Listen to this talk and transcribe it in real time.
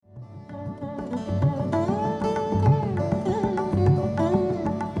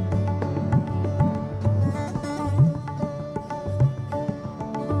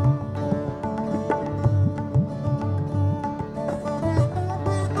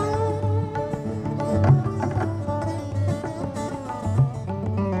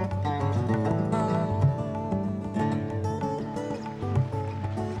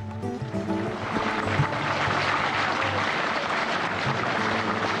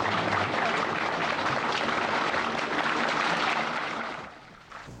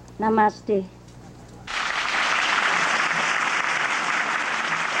Namaste.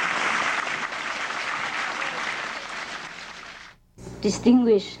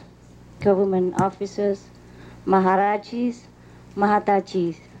 Distinguished government officers, Maharajis,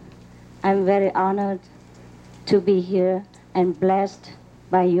 Mahatajis, I'm very honored to be here and blessed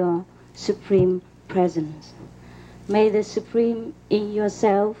by your supreme presence. May the Supreme in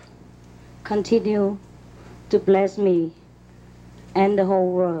yourself continue to bless me and the whole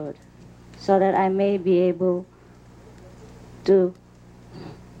world so that I may be able to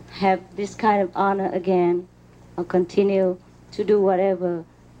have this kind of honor again or continue to do whatever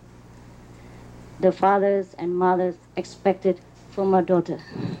the fathers and mothers expected from a daughter.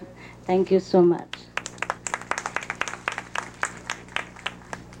 Thank you so much.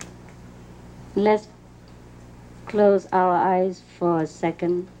 Let's close our eyes for a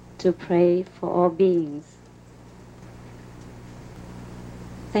second to pray for all beings.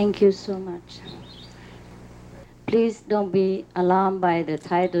 Thank you so much. Please don't be alarmed by the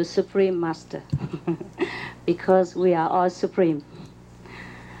title Supreme Master because we are all supreme.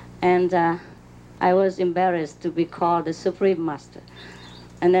 And I was embarrassed to be called the Supreme Master.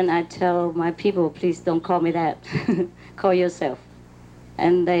 And then I tell my people, please don't call me that. Call yourself.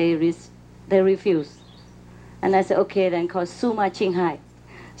 And they refuse. And I said, okay, then call Suma Qinghai.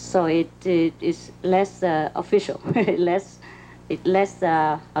 So it is less official, less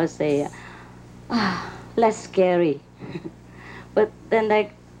scary. But then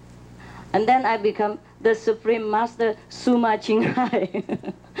I become the Supreme Master Suma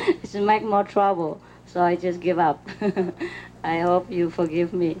Qinghai. It's make more trouble, so I just give up. I hope you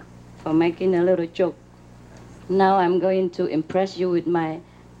forgive me for making a little joke. Now I'm going to impress you with my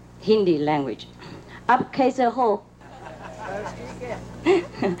Hindi language. Ab kaise ho?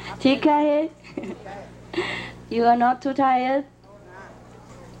 Theek hai? You are not too tired?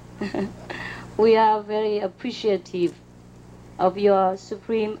 We are very appreciative of your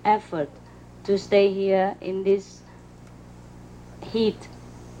supreme effort to stay here in this heat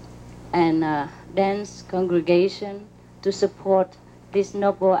and dense congregation to support this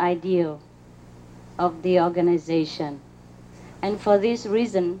noble ideal of the organization. And for this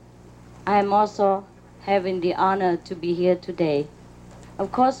reason, I am also having the honor to be here today.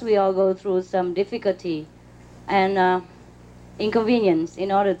 Of course, we all go through some difficulty and inconvenience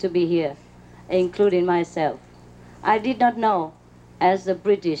in order to be here, including myself. I did not know, as a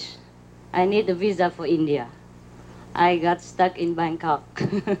British, I need a visa for India. I got stuck in Bangkok.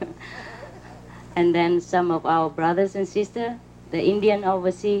 And then some of our brothers and sisters, the Indian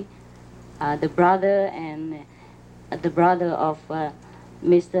overseas, the brother of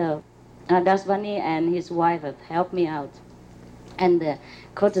Mr. Daswani and his wife have helped me out. And the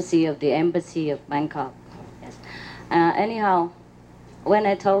courtesy of the embassy of Bangkok. Yes. Anyhow, when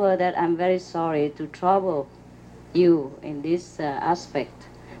I told her that I'm very sorry to trouble you in this aspect,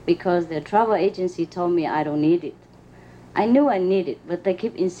 because the travel agency told me I don't need it. I knew I need it, but they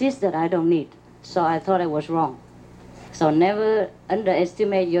keep insist that I don't need. So I thought I was wrong. So never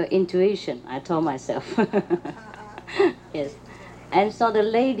underestimate your intuition, I told myself. Yes. And so the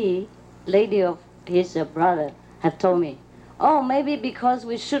lady of his brother had told me, oh, maybe because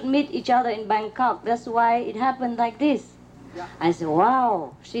we should meet each other in Bangkok, that's why it happened like this. Yeah. I said,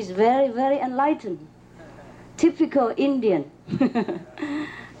 wow, she's very, very enlightened. Typical Indian.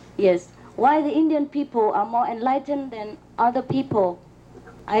 Yes. Why the Indian people are more enlightened than other people,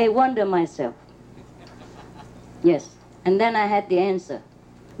 I wonder myself. Yes. And then I had the answer.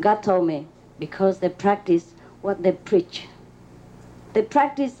 God told me, because they practice what they preach. They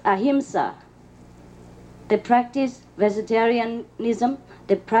practice Ahimsa. They practice vegetarianism.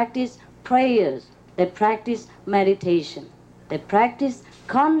 They practice prayers. They practice meditation. They practice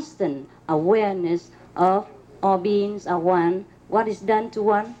constant awareness of all beings are one. What is done to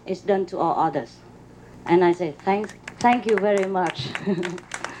one is done to all others. And I say, thank you very much.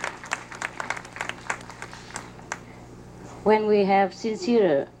 When we have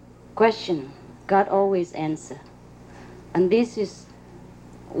sincere question, God always answers. And this is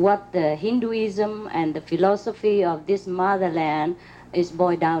what the Hinduism and the philosophy of this motherland is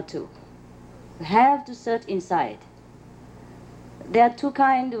boiled down to. We have to search inside. There are two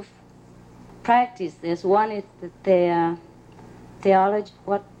kinds of practice. There's one is the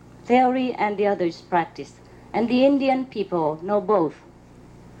theory, and the other is practice. And the Indian people know both.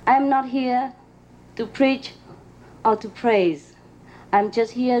 I'm not here to preach or to praise. I'm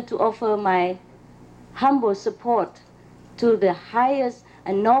just here to offer my humble support to the highest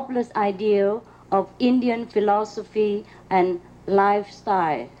and noblest ideal of Indian philosophy and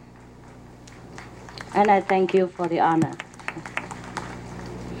lifestyle. And I thank you for the honor.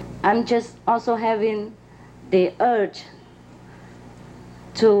 I'm just also having the urge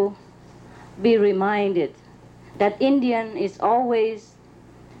to be reminded that Indian is always,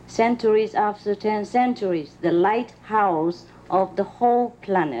 centuries after 10 centuries, the lighthouse of the whole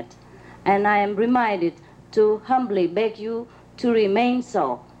planet. And I am reminded to humbly beg you to remain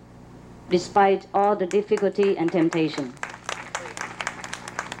so, despite all the difficulty and temptation.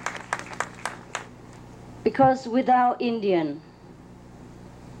 Because without Indian,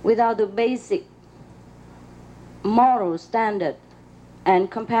 without the basic moral standard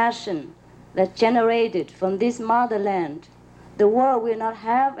and compassion that generated from this motherland, the world will not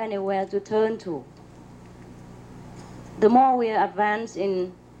have anywhere to turn to. The more we advance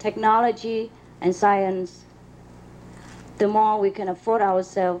in technology and science, the more we can afford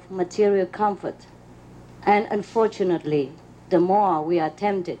ourselves material comfort. And unfortunately, the more we are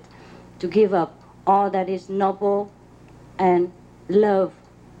tempted to give up all that is noble and love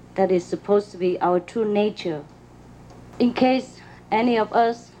that is supposed to be our true nature. In case any of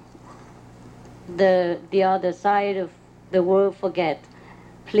us, the other side of the world, forget,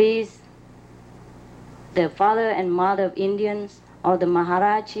 please, the father and mother of Indians, or the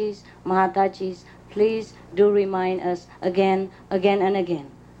Maharajis, Mahatajis, please do remind us again and again,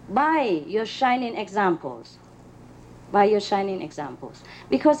 by your shining examples. By your shining examples.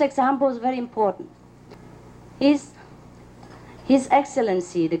 Because example is very important. His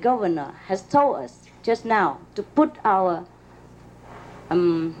Excellency, the Governor, has told us just now to put our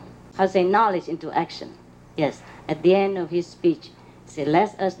knowledge into action. Yes, at the end of his speech, he said,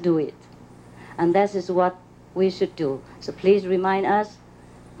 let us do it. And that is what we should do. So please remind us,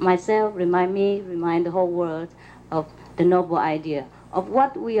 myself, remind me, remind the whole world of the noble idea of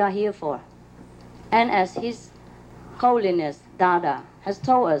what we are here for. And as His Holiness Dada has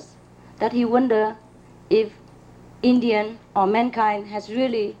told us that he wonder if Indian or mankind has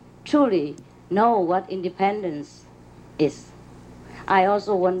really, truly know what independence is. I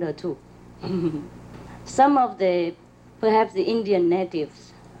also wonder too. Some of perhaps the Indian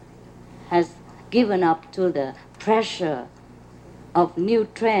natives has given up to the pressure of new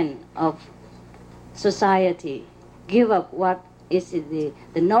trend of society, give up what is the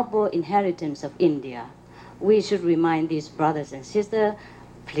noble inheritance of India. We should remind these brothers and sisters,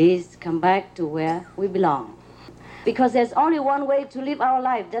 please come back to where we belong. Because there's only one way to live our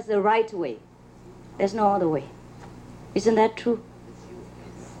life, that's the right way. There's no other way. Isn't that true?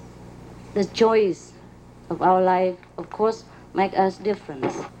 The choice of our life, of course, make us different.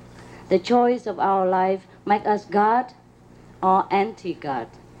 The choice of our life make us God or anti-God.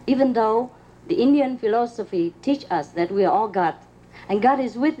 Even though the Indian philosophy teach us that we are all God, and God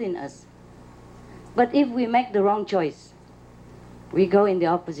is within us. But if we make the wrong choice, we go in the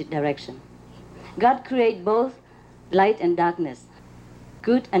opposite direction. God created both light and darkness,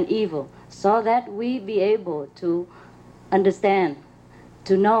 good and evil, so that we be able to understand,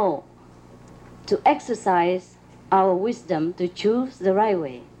 to know, to exercise our wisdom to choose the right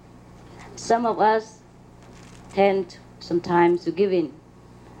way. Some of us tend sometimes to give in,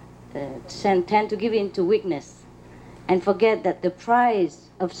 tend to give in to weakness and forget that the price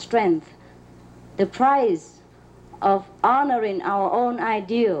of strength, the price of honoring our own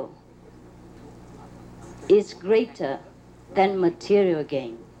ideal is greater than material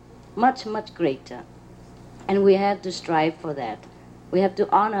gain, much, much greater. And we have to strive for that. We have to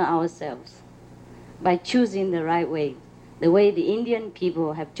honor ourselves by choosing the right way, the way the Indian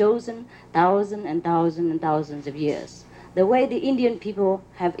people have chosen thousands and thousands and thousands of years, the way the Indian people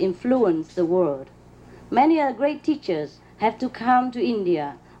have influenced the world. Many great teachers have to come to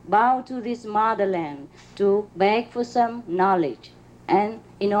India, bow to this motherland, to beg for some knowledge, and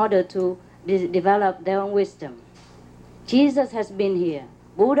in order to develop their own wisdom. Jesus has been here.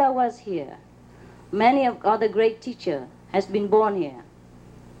 Buddha was here. Many of other great teachers has been born here.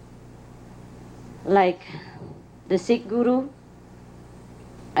 Like the Sikh Guru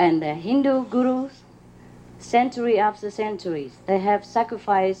and the Hindu Gurus, century after centuries, they have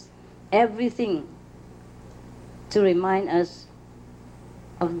sacrificed everything to remind us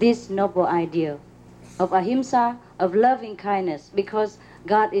of this noble ideal of Ahimsa, of loving kindness, because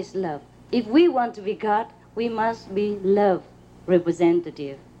God is love. If we want to be God, we must be love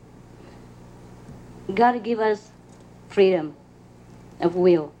representative. God give us freedom of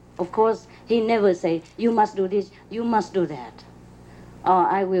will. Of course, He never say, you must do this, you must do that, or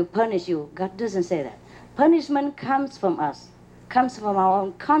I will punish you. God doesn't say that. Punishment comes from us, comes from our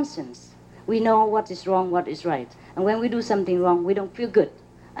own conscience. We know what is wrong, what is right. And when we do something wrong, we don't feel good.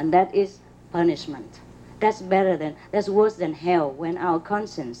 And that is punishment. that's worse than hell, when our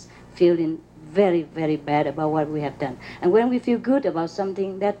conscience feeling very, very bad about what we have done. And when we feel good about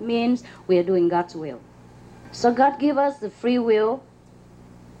something, that means we are doing God's will. So God give us the free will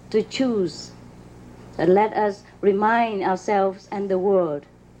to choose. And let us remind ourselves and the world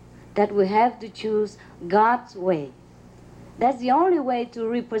that we have to choose God's way. That's the only way to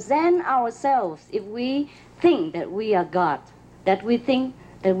represent ourselves. If we think that we are God, that we think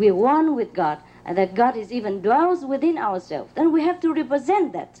that we are one with God, and that God is even dwells within ourselves, then we have to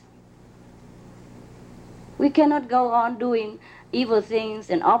represent that. We cannot go on doing evil things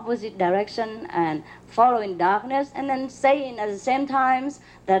in opposite direction and following darkness and then saying at the same time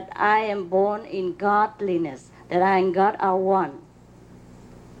that I am born in godliness, that I and God are one.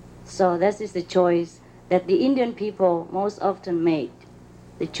 So this is the choice that the Indian people most often made.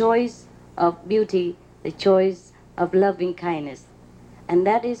 The choice of beauty, the choice of loving kindness. And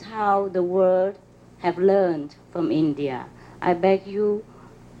that is how the world have learned from India. I beg you,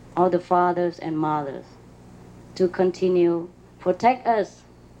 all the fathers and mothers, to continue, protect us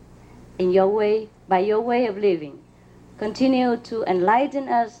in your way, by your way of living. Continue to enlighten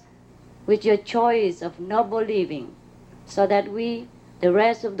us with your choice of noble living, so that we, the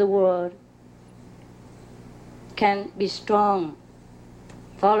rest of the world, can be strong,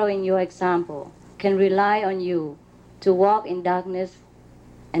 following your example, can rely on you to walk in darkness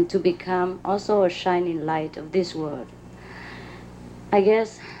and to become also a shining light of this world. I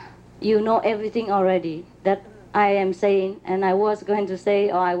guess you know everything already that I am saying, and I was going to say,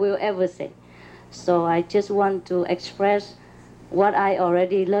 or I will ever say. So I just want to express what I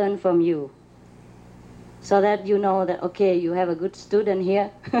already learned from you, so that you know that, okay, you have a good student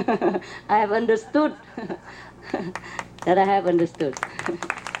here. I have understood that I have understood.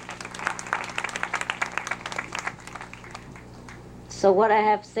 So what I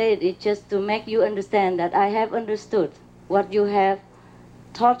have said is just to make you understand that I have understood what you have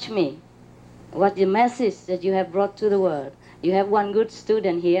taught me, what the message that you have brought to the world. You have one good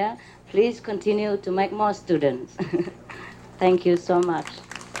student here. Please continue to make more students. Thank you so much.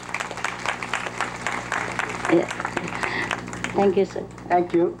 Yeah. Thank you, sir.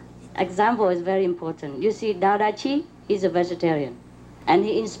 Thank you. Example is very important. You see, Dadachi, he's a vegetarian, and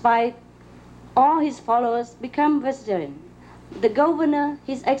he inspired all his followers become vegetarian. The governor,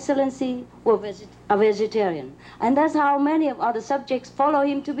 His Excellency, were a vegetarian. And that's how many of other subjects follow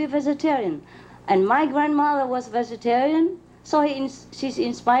him to be vegetarian. And my grandmother was vegetarian, so she's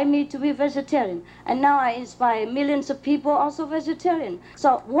inspired me to be vegetarian. And now I inspire millions of people also vegetarian.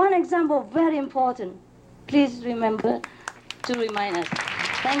 So one example, very important. Please remember to remind us.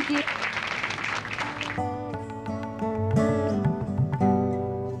 Thank you.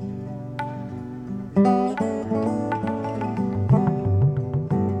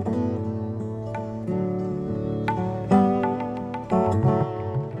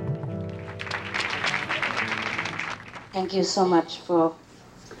 Thank you so much for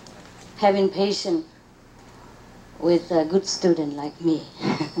having patience with a good student like me.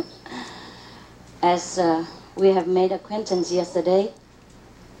 As we have made acquaintance yesterday,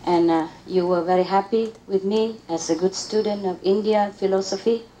 and you were very happy with me as a good student of India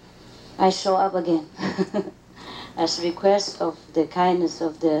philosophy, I show up again as request of the kindness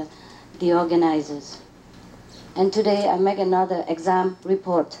of the organizers. And today I make another exam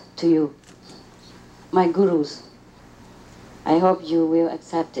report to you, my gurus. I hope you will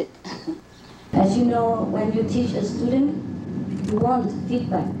accept it. As you know, when you teach a student, you want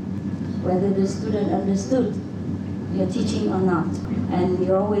feedback, whether the student understood your teaching or not. And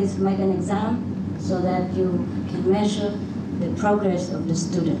you always make an exam so that you can measure the progress of the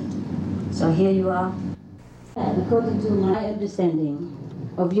student. So here you are. According to my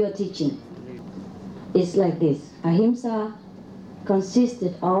understanding of your teaching, it's like this. Ahimsa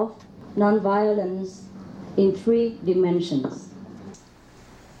consisted of non-violence in 3 dimensions.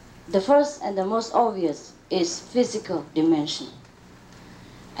 The first and the most obvious is physical dimension.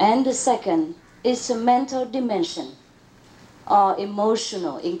 And the second is a mental dimension, or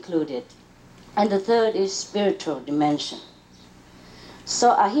emotional included. And the third is spiritual dimension.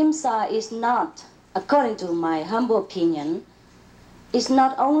 So Ahimsa is not, according to my humble opinion, is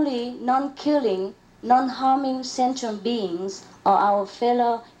not only non-killing, non-harming sentient beings or our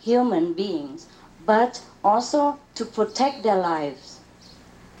fellow human beings, but also to protect their lives.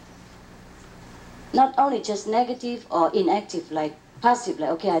 Not only just negative or inactive, like passive,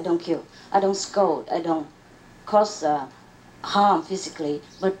 like, okay, I don't kill, I don't scold, I don't cause harm physically,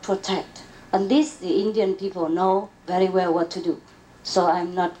 but protect. And this, the Indian people know very well what to do. So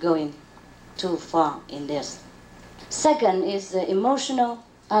I'm not going too far in this. Second is the emotional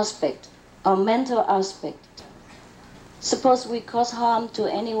aspect. or mental aspect. Suppose we cause harm to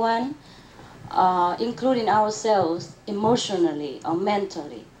anyone, including ourselves, emotionally or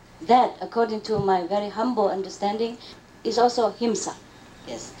mentally. That, according to my very humble understanding, is also Ahimsa.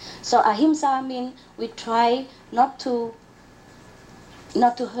 Yes. So Ahimsa means we try not to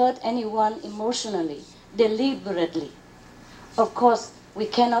hurt anyone emotionally, deliberately. Of course, we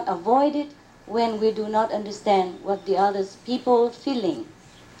cannot avoid it when we do not understand what the other people feeling,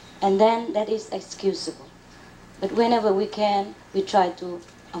 and then that is excusable. But whenever we can, we try to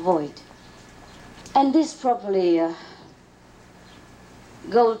avoid. And this probably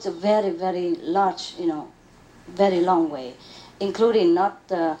goes a very, very large, very long way, including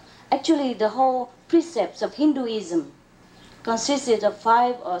actually the whole precepts of Hinduism consisted of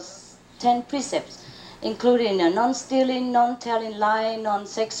 5 or 10 precepts, including non-stealing, non-telling lie,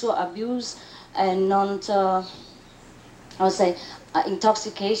 non-sexual abuse, and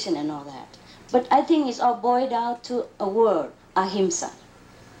intoxication and all that. But I think it's all boiled down to a word, Ahimsa.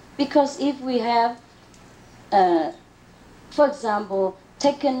 Because if we have, for example,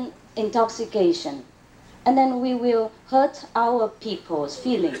 taken intoxication, and then we will hurt our people's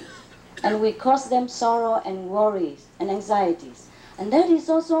feelings, and we cause them sorrow and worries and anxieties. And that is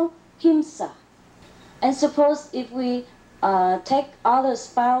also Himsa. And suppose if we take other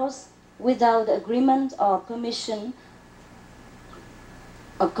spouse without agreement or permission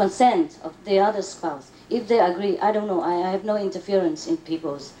or consent of the other spouse, if they agree, I don't know, I have no interference in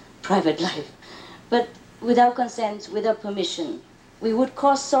people's private life, but without consent, without permission, we would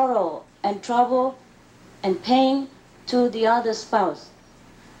cause sorrow and trouble and pain to the other spouse,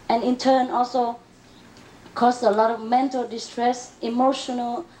 and in turn also cause a lot of mental distress,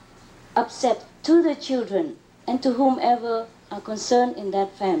 emotional upset to the children and to whomever are concerned in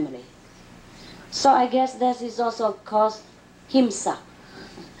that family. So I guess that is also called Himsa.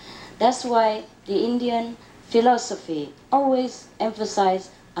 That's why the Indian philosophy always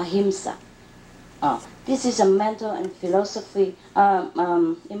emphasizes Ahimsa. This is a mental and philosophy,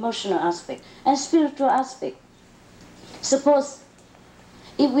 emotional aspect, and spiritual aspect. Suppose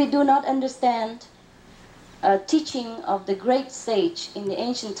if we do not understand a teaching of the great sage in the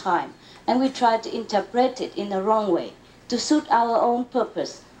ancient time, and we try to interpret it in the wrong way to suit our own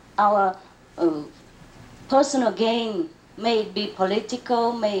purpose, our personal gain, may it be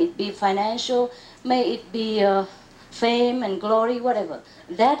political, may it be financial, may it be fame and glory, whatever.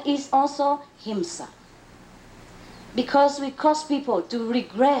 That is also Himsa. Because we cause people to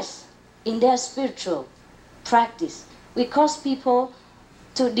regress in their spiritual practice. We cause people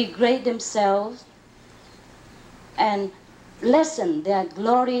to degrade themselves and lessen their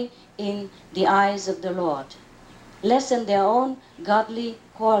glory in the eyes of the Lord. Lessen their own godly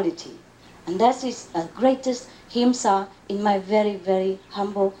quality. And that is the greatest Himsa in my very, very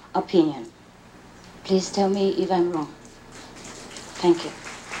humble opinion. Please tell me if I'm wrong. Thank you.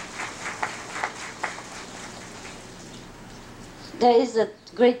 There is a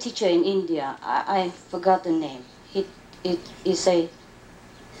great teacher in India. I forgot the name. He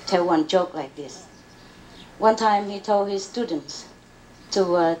tell one joke like this. One time he told his students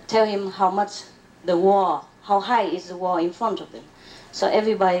to tell him how high is the wall in front of them. So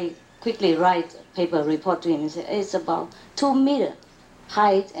everybody quickly write a paper report to him and say it's about 2 meters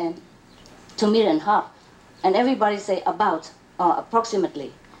height and 2.5 meters. And everybody say about or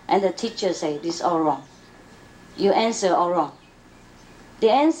approximately. And the teacher say this is all wrong. You answer all wrong.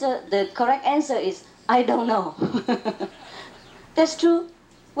 The correct answer is I don't know. That's true.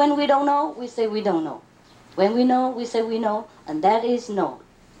 When we don't know, we say we don't know. When we know, we say we know, and that is no.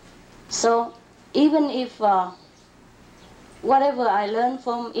 So even if whatever I learned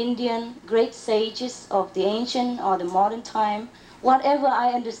from Indian great sages of the ancient or the modern time, whatever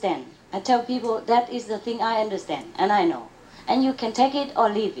I understand, I tell people that is the thing I understand and I know. And you can take it or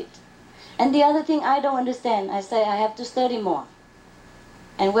leave it. And the other thing I don't understand, I say I have to study more.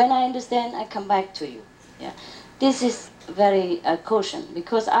 And when I understand, I come back to you. Yeah. This is very caution,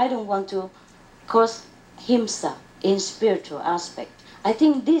 because I don't want to cause Himsa in spiritual aspect. I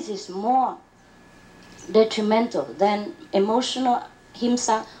think this is more detrimental than emotional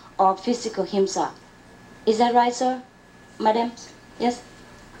Himsa or physical Himsa. Is that right, sir? Madam? Yes?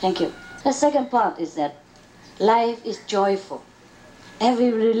 Thank you. The second part is that life is joyful.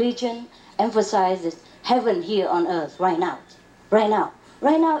 Every religion emphasizes heaven here on earth right now. Right now.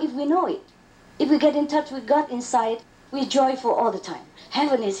 Right now, if we know it, if we get in touch with God inside, we're joyful all the time.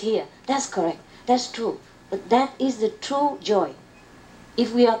 Heaven is here. That's correct. That's true. But that is the true joy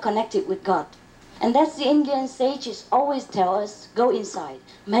if we are connected with God. And that's the Indian sages always tell us, go inside,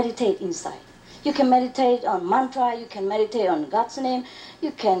 meditate inside. You can meditate on mantra, you can meditate on God's name,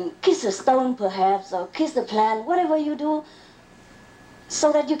 you can kiss a stone perhaps, or kiss the plant, whatever you do,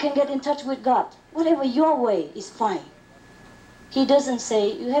 so that you can get in touch with God. Whatever your way is fine. He doesn't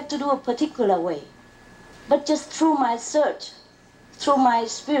say you have to do a particular way. But just through my search, through my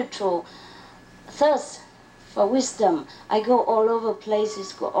spiritual thirst for wisdom, I go all over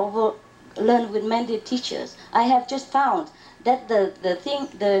places, learn with many teachers. I have just found that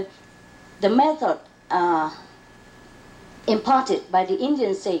the method imparted by the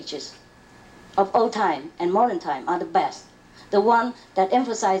Indian sages of old time and modern time are the best. The one that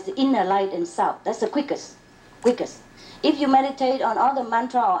emphasizes the inner light and sound. That's the quickest. If you meditate on all the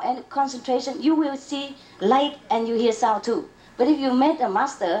mantra or any concentration, you will see light and you hear sound too. But if you met a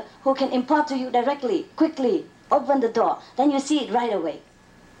master who can impart to you directly, quickly, open the door, then you see it right away.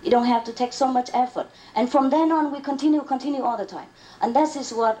 You don't have to take so much effort. And from then on, we continue all the time. And that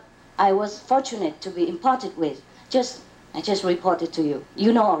is what I was fortunate to be imparted with. I just reported to you.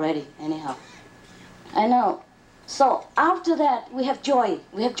 You know already, anyhow. I know. So after that, we have joy.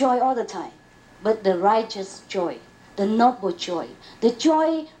 We have joy all the time. But the righteous joy, the noble joy, the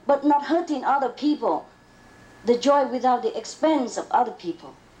joy but not hurting other people, the joy without the expense of other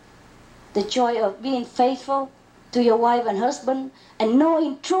people, the joy of being faithful to your wife and husband and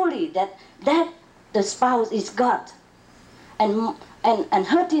knowing truly that the spouse is God, and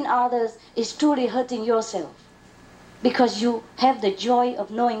hurting others is truly hurting yourself, because you have the joy of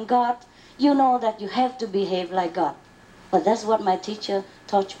knowing God. You know that you have to behave like God. But that's what my teacher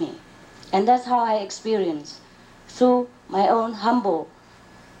taught me. And that's how I experienced through my own humble,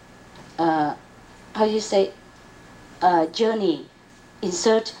 journey in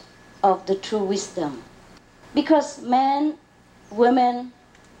search of the true wisdom. Because men, women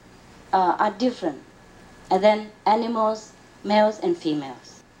are different. And then animals, males and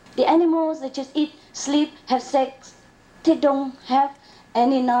females. The animals, they just eat, sleep, have sex. They don't have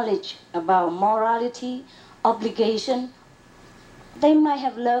any knowledge about morality, obligation. They might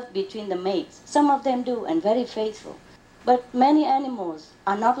have love between the mates. Some of them do, and very faithful. But many animals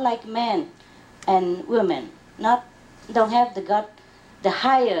are not like men and women. Don't have the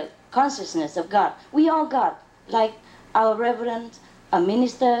higher consciousness of God. We all God, like our reverend, a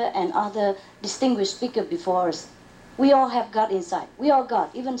minister, and other distinguished speaker before us. We all have God inside. We all God,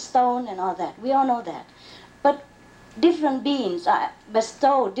 even stone and all that. We all know that. But different beings are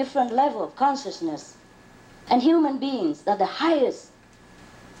bestowed different level of consciousness. And human beings are the highest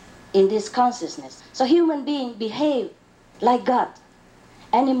in this consciousness. So human beings behave like God.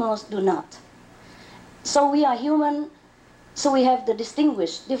 Animals do not. So we are human, so we have the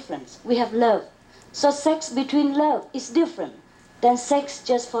distinguished difference. We have love. So sex between love is different than sex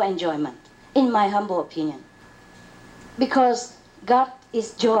just for enjoyment, in my humble opinion. Because God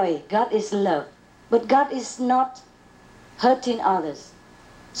is joy, God is love. But God is not hurting others.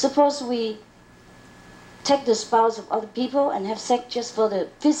 Suppose we take the spouse of other people and have sex just for the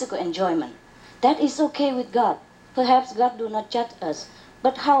physical enjoyment. That is okay with God. Perhaps God do not judge us.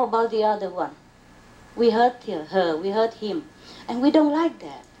 But how about the other one? We hurt her, we hurt him. And we don't like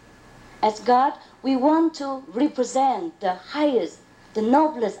that. As God, we want to represent the highest, the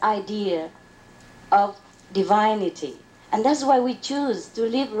noblest idea of divinity. And that's why we choose to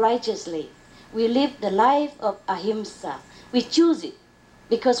live righteously. We live the life of Ahimsa. We choose it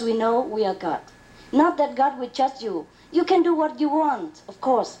because we know we are God. Not that God will judge you. You can do what you want, of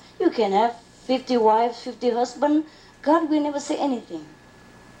course. You can have 50 wives, 50 husbands. God will never say anything.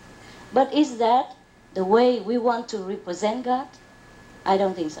 But is that the way we want to represent God? I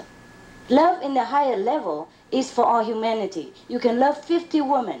don't think so. Love in the higher level is for all humanity. You can love 50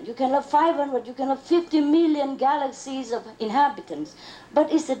 women, you can love 500, you can love 50 million galaxies of inhabitants. But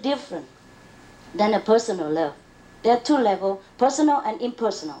it's different than a personal love. There are two levels, personal and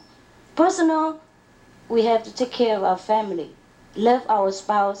impersonal. Personal, we have to take care of our family, love our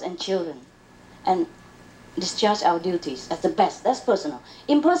spouse and children, and discharge our duties as the best. That's personal.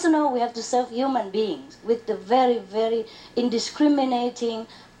 Impersonal, we have to serve human beings with the very, very indiscriminating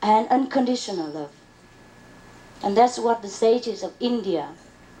and unconditional love. And that's what the sages of India,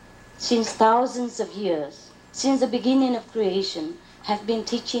 since thousands of years, since the beginning of creation, have been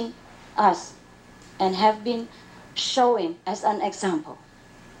teaching us and have been showing as an example.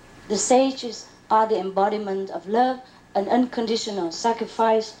 The sages are the embodiment of love and unconditional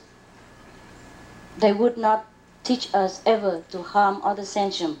sacrifice. They would not teach us ever to harm other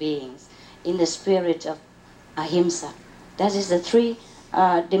sentient beings in the spirit of Ahimsa. That is the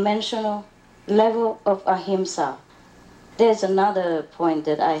three-dimensional level of Ahimsa. There's another point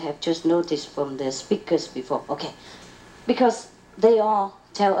that I have just noticed from the speakers before. Okay, because they all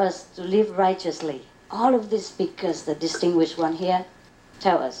tell us to live righteously. All of these speakers, the distinguished one here,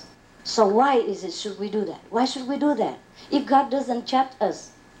 tell us. So why is it should we do that? Why should we do that? If God doesn't judge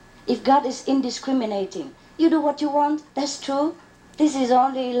us, if God is indiscriminating, you do what you want, that's true. This is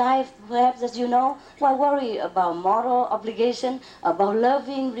only life, perhaps, as you know. Why worry about moral obligation, about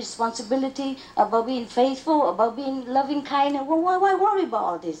loving responsibility, about being faithful, about being loving kind? Why worry about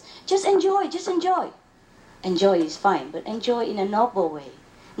all this? Just enjoy, just enjoy. Enjoy is fine, but enjoy in a noble way,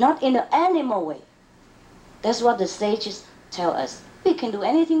 not in an animal way. That's what the sages tell us. We can do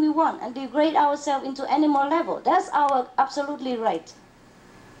anything we want and degrade ourselves into animal level. That's our absolutely right.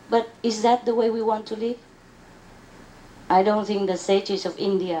 But is that the way we want to live? I don't think the sages of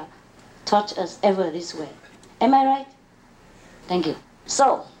India taught us ever this way. Am I right? Thank you.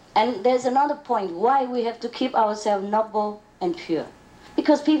 So, and there's another point why we have to keep ourselves noble and pure.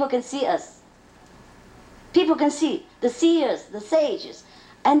 Because people can see us. People can see, the seers, the sages,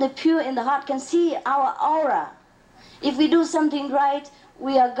 and the pure in the heart can see our aura. If we do something right,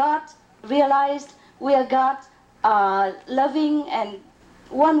 we are God realized, we are God loving and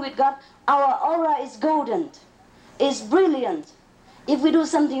one with God. Our aura is golden, is brilliant. If we do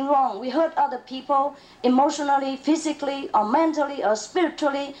something wrong, we hurt other people emotionally, physically, or mentally, or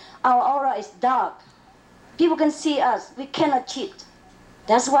spiritually, our aura is dark. People can see us, we cannot cheat.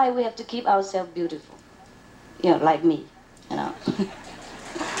 That's why we have to keep ourselves beautiful. You know, like me, you know.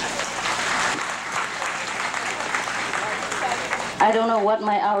 I don't know what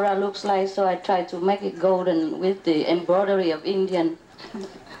my aura looks like, so I try to make it golden with the embroidery of Indian.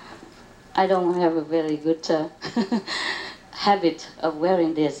 I don't have a very good habit of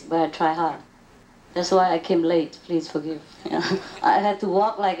wearing this, but I try hard. That's why I came late, please forgive. You know, I had to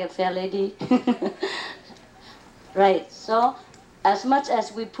walk like a fair lady. Right, so as much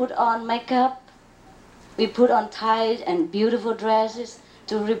as we put on makeup, we put on tight and beautiful dresses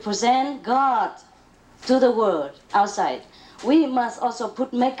to represent God to the world outside. We must also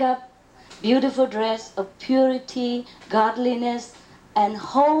put makeup, beautiful dress of purity, godliness, and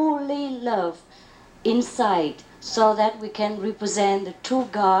holy love inside so that we can represent the true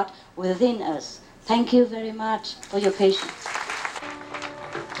God within us. Thank you very much for your patience.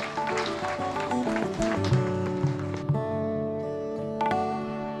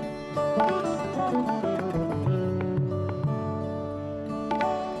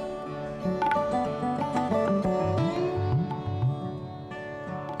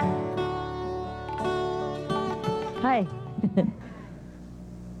 Hi.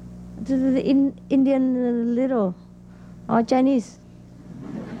 The Indian little or Chinese.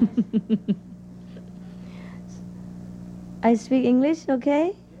 I speak English,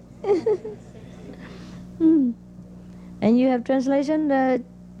 okay? And you have translation the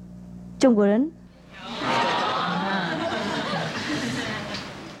中国人.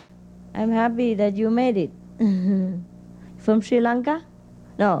 I'm happy that you made it. From Sri Lanka?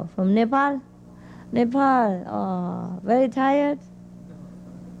 No, from Nepal. Nepal, oh, very tired?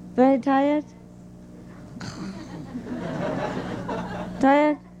 Very tired?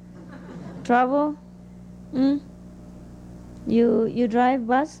 Tired? Trouble? You drive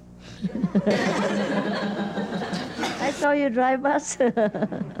bus? I saw you drive bus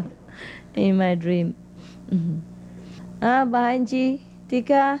in my dream. Bahanji,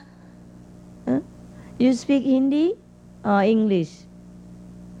 Tika, you speak Hindi or English?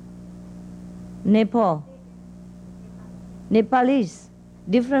 Nepal. Nepalese.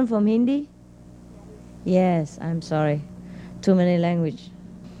 Different from Hindi? Yes, I'm sorry. Too many language.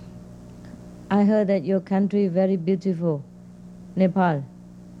 I heard that your country is very beautiful. Nepal.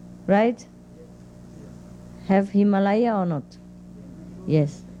 Right? Have Himalaya or not?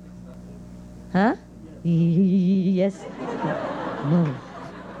 Yes. Huh? Yes. No.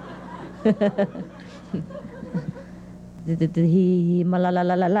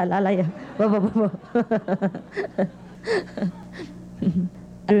 Himalaya.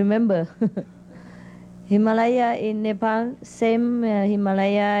 I remember. Himalaya in Nepal, same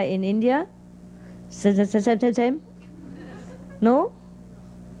Himalaya in India? Same? No?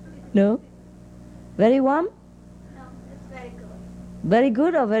 No? Very warm? No, it's very good. Very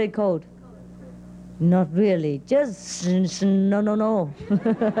good or very cold? Not really. Just no.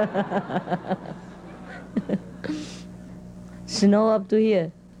 Snow up to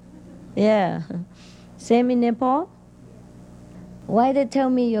here. Yeah. Same in Nepal? Why they tell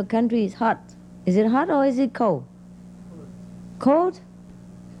me your country is hot? Is it hot or is it cold? Cold?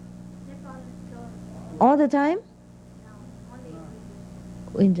 Nepal is cold. All the time? No, only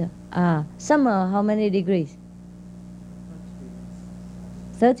Winter. Summer, how many degrees?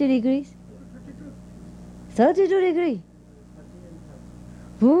 30 degrees? 32 degrees?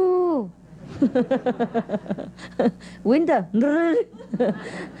 Ooh. Winter.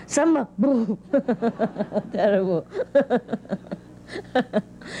 Summer. Boo. Terrible.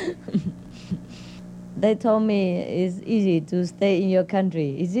 They told me it's easy to stay in your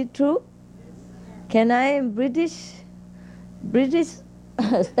country. Is it true? Can I British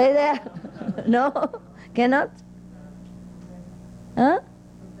stay there? No? Cannot? Huh?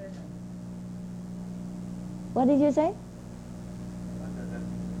 What did you say?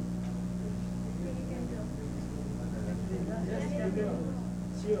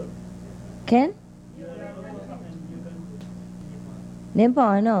 Can? Nepal,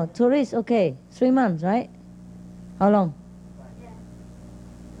 I know. Tourist, okay. 3 months, right? How long?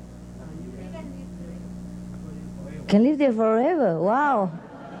 Can live there forever. Wow.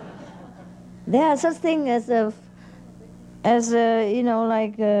 There are such things as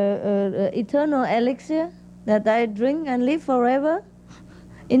like eternal elixir that I drink and live forever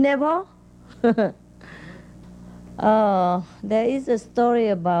in Nepal. There is a story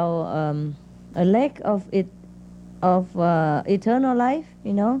about a lake of eternal life,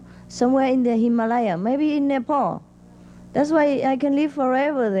 somewhere in the Himalaya, maybe in Nepal. That's why I can live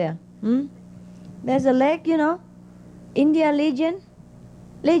forever there. There's a lake, India legend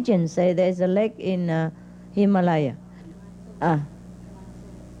say there's a lake in Himalaya.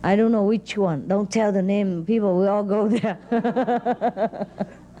 I don't know which one. Don't tell the name. People will all go there.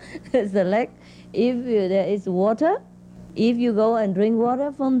 There's a lake. If there is water, if you go and drink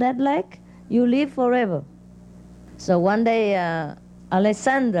water from that lake, you live forever. So one day,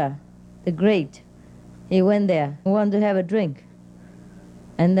 Alexander the Great, he went there, wanted to have a drink.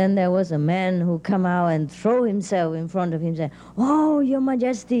 And then there was a man who come out and throw himself in front of him, saying, "Oh, Your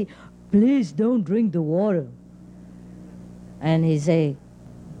Majesty, please don't drink the water." And he say,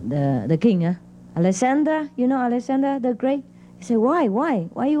 the king, Alexander, Alexander the Great? He said, why?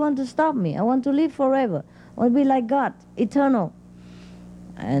 Why you want to stop me? I want to live forever. I want to be like God, eternal.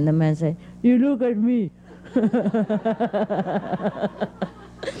 And the man said, "You look at me.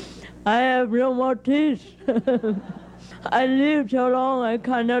 I have no more teeth. I live so long I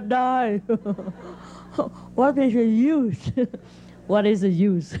cannot die. What is the use?" What is the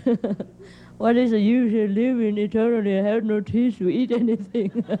use? What is the use of living eternally? I have no teeth to eat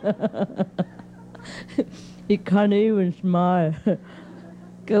anything. He can't even smile.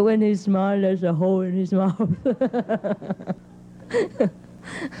 Because when he smiles, there's a hole in his mouth.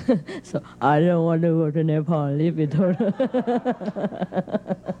 So I don't want to go to Nepal and live eternally.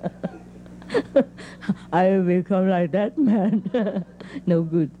 I will become like that man. No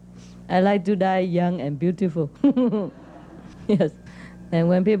good. I like to die young and beautiful. Yes. And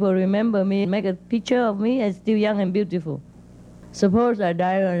when people remember me, make a picture of me as still young and beautiful. Suppose I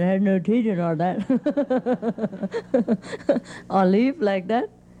die and have no teeth and all that. Or live like that.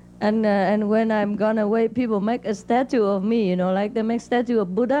 And when I'm gone away, people make a statue of me, like they make statue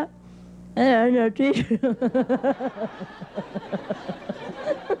of Buddha. And I have no teeth.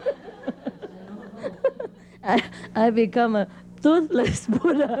 I become a toothless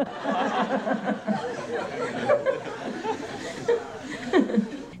Buddha.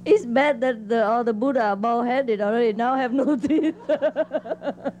 It's bad that all the Buddha are bald-headed already, now have no teeth.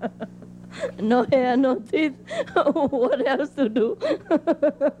 No hair, no teeth. What else to do?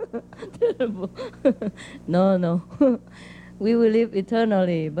 Terrible. No. We will live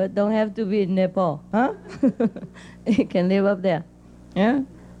eternally, but don't have to be in Nepal. Huh? You can live up there. Yeah?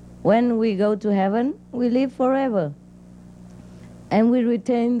 When we go to heaven, we live forever. And we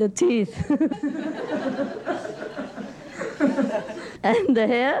retain the teeth. And the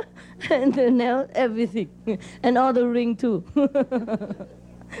hair, and the nail, everything. And all the ring too.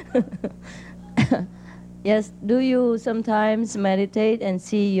 Yes, do you sometimes meditate and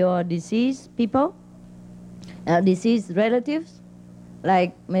see your deceased people? Deceased relatives?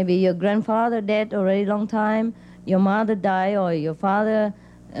 Like maybe your grandfather dead already long time, your mother died, or your father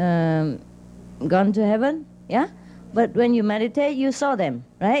gone to heaven, yeah? But when you meditate, you saw them,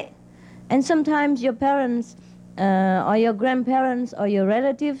 right? And sometimes your parents or your grandparents or your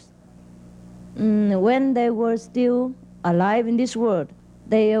relatives, when they were still alive in this world,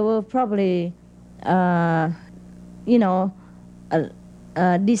 they were probably,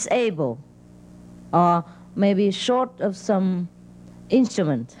 disabled or maybe short of some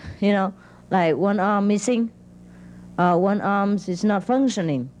instrument, like one arm missing, one arm is not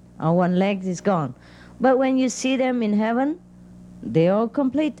functioning, or one leg is gone. But when you see them in heaven, they are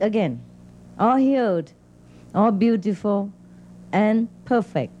complete again, all healed, all beautiful and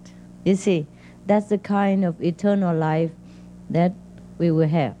perfect. You see, that's the kind of eternal life that we will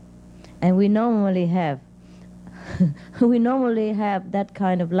have. And we normally have We normally have that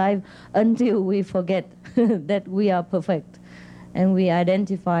kind of life until we forget that we are perfect. And we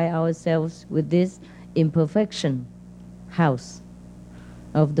identify ourselves with this imperfection house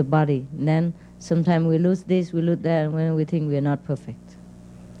of the body. And then sometimes we lose this, we lose that, when we think we are not perfect.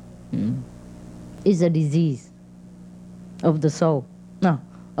 It's a disease of the soul, no,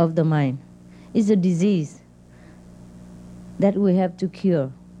 of the mind. It's a disease that we have to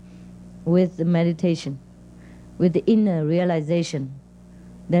cure with the meditation, with the inner realization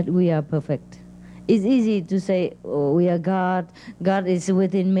that we are perfect. It's easy to say, oh, we are God, God is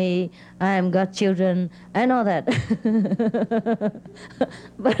within me, I am God's children, I know that.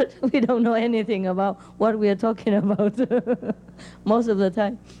 But we don't know anything about what we are talking about most of the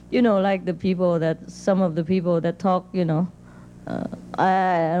time. You know, like the people that, some of the people that talk, you know,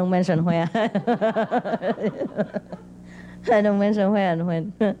 I don't mention where. I don't mention where and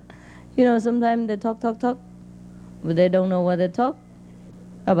when. You know, sometimes they talk, but they don't know what they talk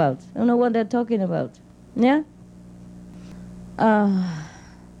about. They don't know what they're talking about. Yeah? I'm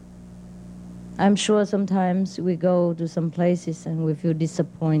sure sometimes we go to some places and we feel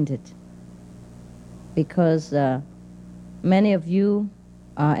disappointed because many of you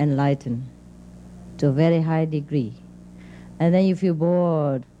are enlightened to a very high degree. And then you feel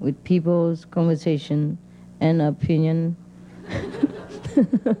bored with people's conversation and opinion.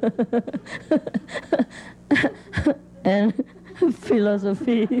 And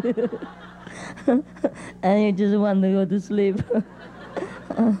philosophy. And you just want to go to sleep.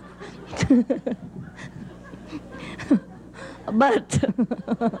 But,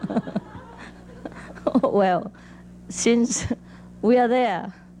 well, since we are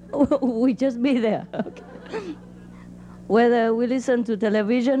there, we just be there. Okay. Whether we listen to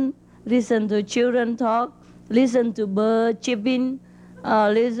television, listen to children talk, listen to bird chirping,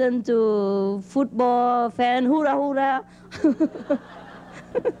 listen to football fan hurrah hurrah,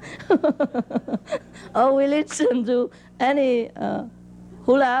 or we listen to any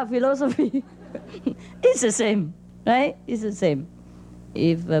hula philosophy, it's the same, right? It's the same.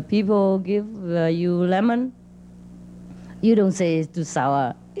 If people give you lemon, you don't say it's too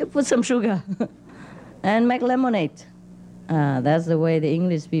sour. You put some sugar and make lemonade. That's the way the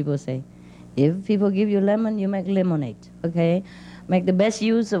English people say. If people give you lemon, you make lemonade, okay? Make the best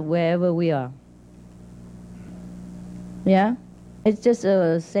use of wherever we are. Yeah? It's just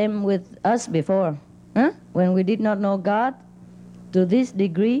the same with us before. Huh? When we did not know God to this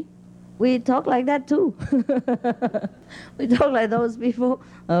degree, we talk like that too. We talk like those people,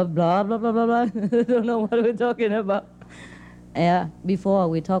 blah, blah, blah, blah, blah. Don't know what we're talking about. Yeah, before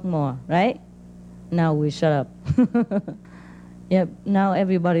we talk more, right? Now we shut up. Yeah, now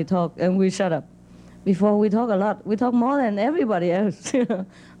everybody talk and we shut up. Before we talk a lot. We talk more than everybody else. You know,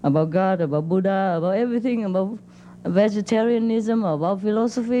 about God, about Buddha, about everything, about vegetarianism, about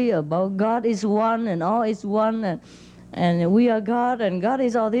philosophy, about God is one and all is one, and we are God and God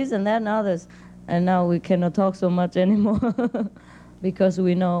is all this and that and others. And now we cannot talk so much anymore because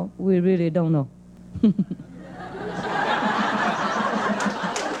we know we really don't know.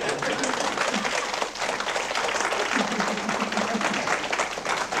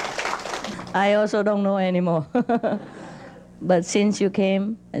 I also don't know anymore. But since you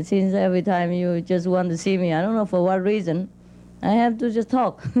came, and since every time you just want to see me, I don't know for what reason, I have to just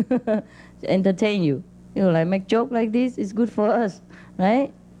talk, to entertain you. You know, like make joke like this is good for us,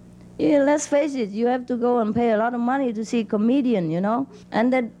 right? Yeah, let's face it, you have to go and pay a lot of money to see a comedian, you know?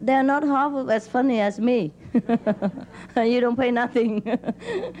 And that they're not half of as funny as me. You don't pay nothing.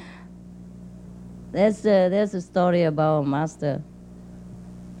 There's a story about a master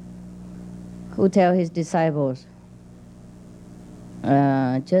who tell his disciples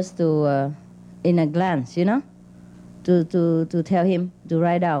just to, in a glance, you know, to tell him to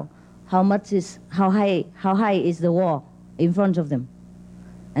write out how high is the wall in front of them,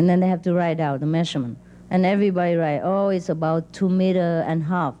 and then they have to write out the measurement, and everybody write, oh, it's about 2.5 meters,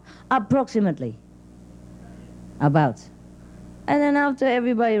 approximately, about, and then after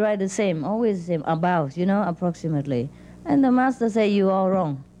everybody write the same, always the same, about, you know, approximately, and the master say you all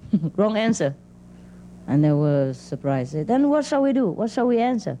wrong. Wrong answer. And they were surprised. Said, then what shall we do? What shall we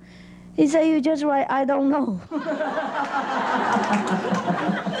answer? He said, you just write, I don't know.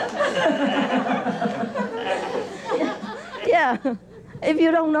 Yeah. If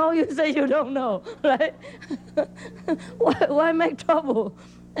you don't know, you say you don't know, right? Why make trouble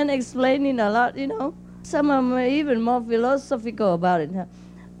and explaining a lot, you know? Some of them are even more philosophical about it.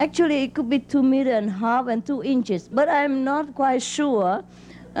 Actually, it could be 2.5 meters and 2 inches, but I'm not quite sure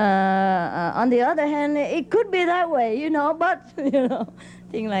On the other hand, it could be that way, but,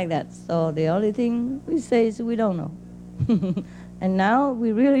 thing like that. So the only thing we say is we don't know. And now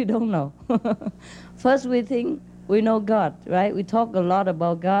we really don't know. First we think we know God, right? We talk a lot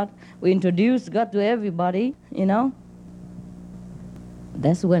about God. We introduce God to everybody,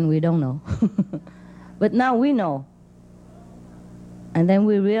 That's when we don't know. But now we know. And then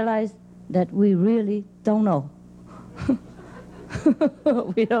we realize that we really don't know.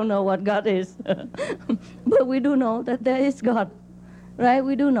 We don't know what God is. But we do know that there is God, right?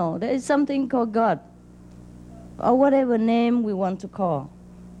 We do know there is something called God, or whatever name we want to call.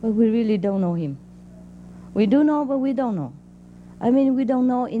 But we really don't know Him. We do know, but we don't know. I mean, we don't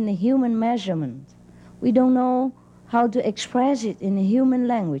know in the human measurement. We don't know how to express it in a human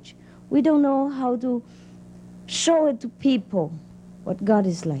language. We don't know how to show it to people what God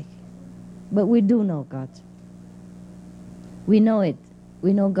is like. But we do know God. We know it.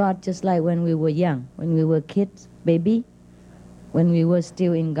 We know God just like when we were young, when we were kids, baby, when we were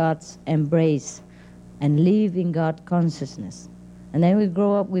still in God's embrace and live in God's consciousness. And then we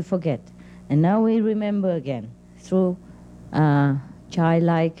grow up, we forget. And now we remember again through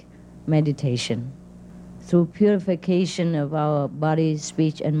childlike meditation, through purification of our body,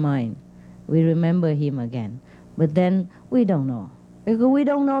 speech, and mind. We remember Him again. But then we don't know. Because we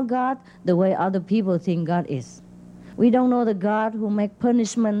don't know God the way other people think God is. We don't know the God who make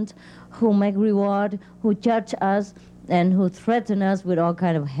punishment, who make reward, who judge us, and who threaten us with all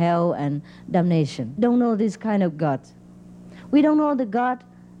kind of hell and damnation. Don't know this kind of God. We don't know the God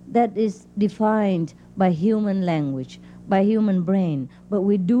that is defined by human language, by human brain, but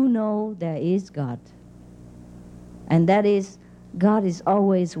we do know there is God. And that is, God is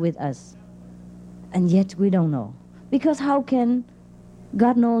always with us. And yet we don't know. Because how can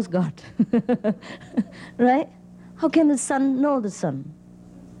God knows God? Right? How can the Son know the Son?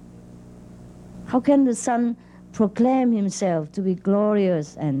 How can the Son proclaim Himself to be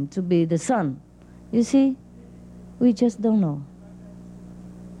glorious and to be the Son? You see, we just don't know.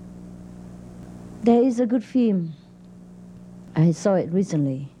 There is a good film. I saw it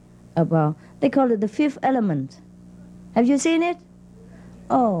recently about, they call it the fifth element. Have you seen it?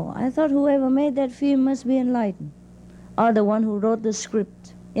 Oh, I thought whoever made that film must be enlightened. Or the one who wrote the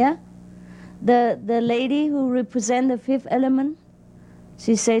script. Yeah? The lady who represents the fifth element,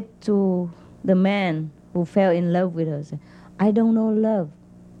 she said to the man who fell in love with her, I don't know love.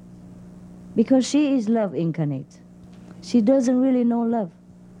 Because she is love incarnate. She doesn't really know love.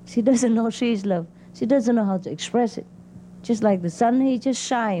 She doesn't know she is love. She doesn't know how to express it. Just like the sun, he just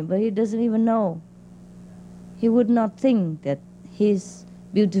shines, but he doesn't even know. He would not think that he's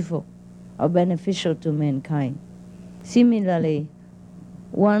beautiful or beneficial to mankind. Similarly,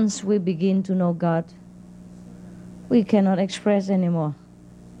 once we begin to know God, we cannot express anymore.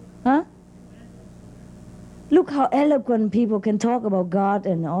 Huh? Look how eloquent people can talk about God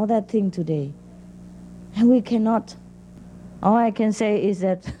and all that thing today. And we cannot. All I can say is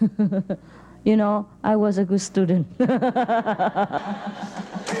that, I was a good student.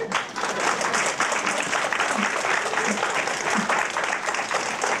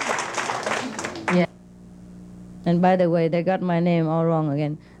 Yeah. And by the way, they got my name all wrong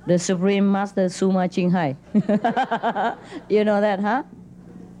again. The Supreme Master Suma Chinghai. You know that, huh?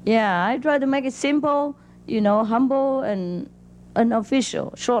 Yeah, I try to make it simple, humble and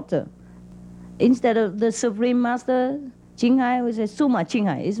unofficial, shorter. Instead of the Supreme Master Chinghai, we say Suma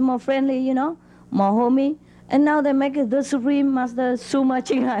Chinghai. It's more friendly, more homey. And now they make it the Supreme Master Suma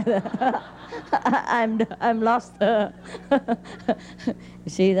Chinghai. I'm lost. You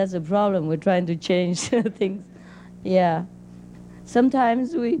see, that's the problem. We're trying to change things. Yeah.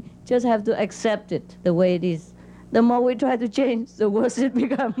 Sometimes we just have to accept it the way it is. The more we try to change, the worse it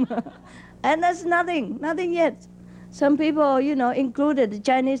becomes. And that's nothing yet. Some people, included the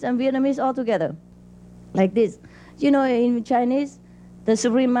Chinese and Vietnamese all together. Like this. In Chinese, the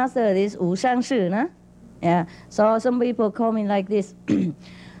Supreme Master is Wu Shang Shi, nah? Yeah. So some people call me like this.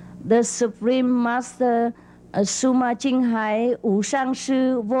 The Supreme Master Suma Chinghai Wu Shang Shi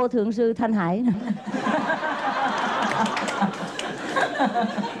Vô Thường Sư Thanh Hải.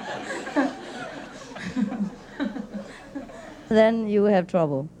 Then you have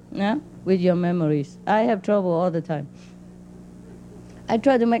trouble, yeah, with your memories. I have trouble all the time. I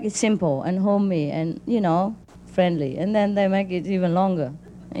try to make it simple and homey and, friendly. And then they make it even longer.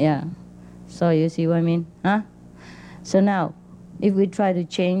 Yeah. So you see what I mean? Huh? So now, if we try to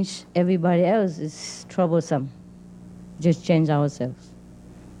change everybody else, it's troublesome. Just change ourselves.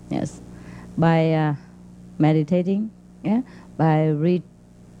 Yes. By meditating, yeah, by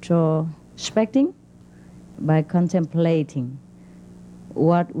retrospecting, by contemplating,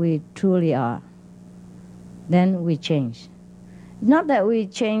 what we truly are, then we change. Not that we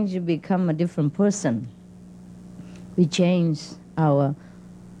change to become a different person. We change our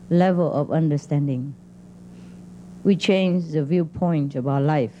level of understanding. We change the viewpoint of our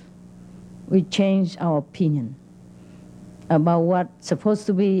life. We change our opinion about what's supposed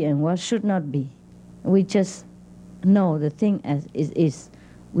to be and what should not be. We just know the thing as it is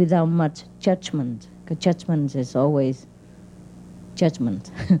without much judgment. Because judgment is always judgment,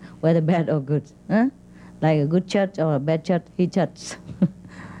 whether bad or good. Huh? Like a good judge or a bad judge, he judges.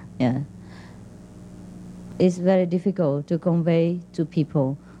 Yeah. It's very difficult to convey to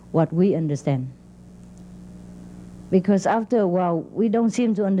people what we understand. Because after a while, we don't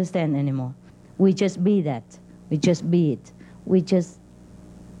seem to understand anymore. We just be that. We just be it. We just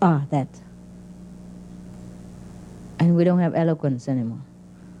are that. And we don't have eloquence anymore.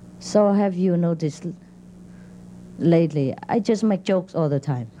 So have you noticed lately, I just make jokes all the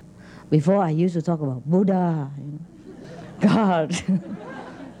time. Before I used to talk about Buddha, God,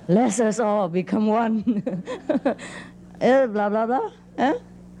 let us all become one, blah, blah, blah. Huh?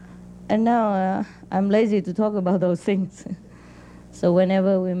 And now I'm lazy to talk about those things. So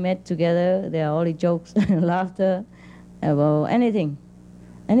whenever we met together, there are only jokes and laughter about anything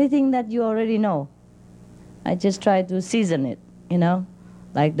that you already know. I just try to season it,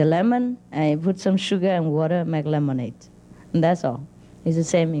 like the lemon, I put some sugar and water, make lemonade. And that's all. It's the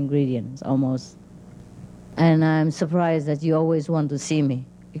same ingredients, almost. And I'm surprised that you always want to see me,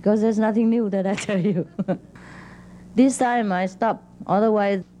 because there's nothing new that I tell you. This time I stopped.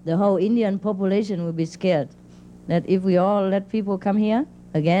 Otherwise, the whole Indian population will be scared that if we all let people come here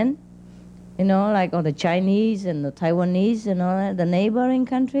again, like all the Chinese and the Taiwanese and all that, the neighboring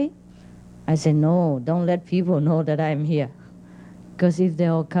country, I said, no, don't let people know that I'm here. Because if they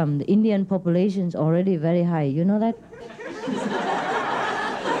all come, the Indian population is already very high. You know that? I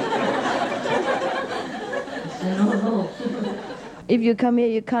said, no. If you come here,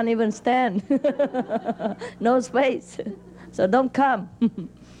 you can't even stand. No space. So don't come.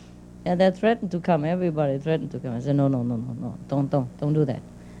 And they threatened to come. Everybody threatened to come. I said, no. Don't do that.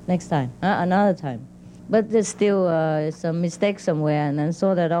 Next time. Another time. But there's still some mistake somewhere, and I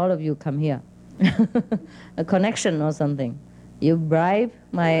saw that all of you come here. A connection or something. You bribe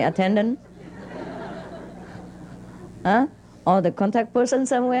my attendant? Huh? Or the contact person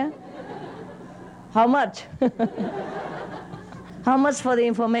somewhere? How much? How much for the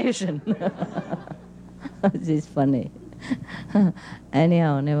information? This is funny.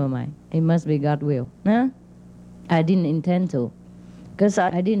 Anyhow, never mind. It must be God's will. Huh? I didn't intend to. Because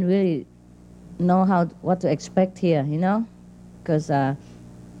I didn't really know what to expect here, Because I'm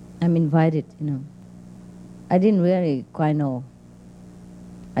invited, I didn't really quite know.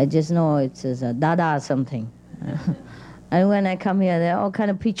 I just know it's a Dada something. And when I come here, there are all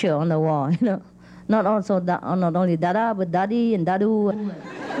kind of pictures on the wall, Not only Dada, but Daddy and Dadu.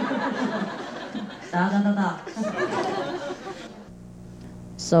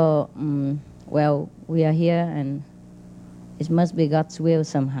 So, we are here, and it must be God's will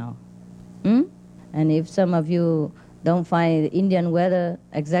somehow. And if some of you don't find the Indian weather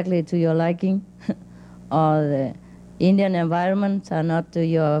exactly to your liking, or the Indian environment are not to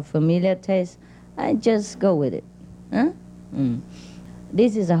your familiar taste, I just go with it. Huh?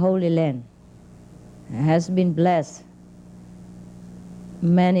 This is a holy land. It has been blessed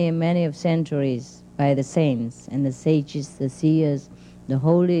many of centuries by the saints and the sages, the seers, the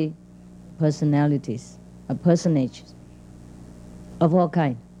holy personalities, personages of all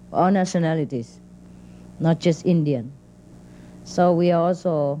kinds, all nationalities, not just Indian. So we are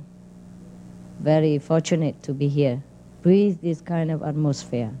also very fortunate to be here, breathe this kind of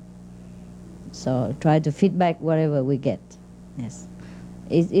atmosphere. So try to feedback whatever we get. Yes.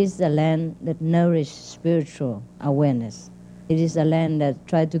 It is a land that nourishes spiritual awareness. It is a land that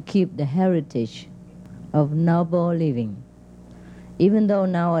tries to keep the heritage of noble living. Even though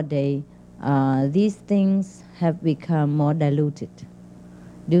nowadays these things have become more diluted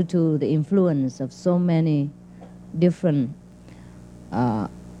due to the influence of so many different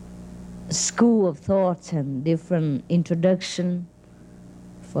school of thoughts and different introduction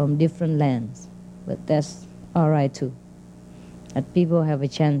from different lands. But that's all right too. That people have a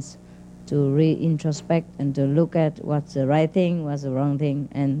chance to re-introspect and to look at what's the right thing, what's the wrong thing,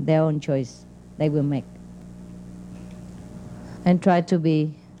 and their own choice they will make. And try to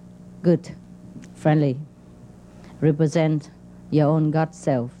be good, friendly, represent your own God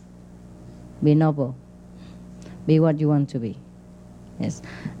self. Be noble. Be what you want to be. Yes.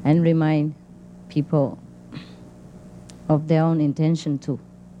 And remind people of their own intention too.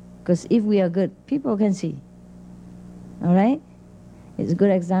 Because if we are good, people can see. All right? It's a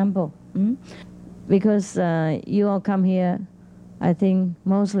good example. Because you all come here, I think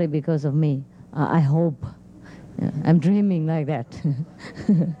mostly because of me. I hope. Yeah, I'm dreaming like that.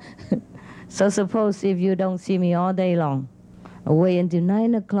 So suppose if you don't see me all day long, wait until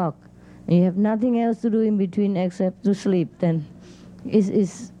 9 o'clock, and you have nothing else to do in between except to sleep, then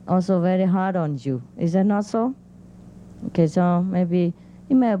it's also very hard on you. Is that not so? Okay, so maybe,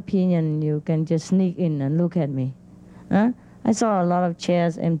 in my opinion, you can just sneak in and look at me. Huh? I saw a lot of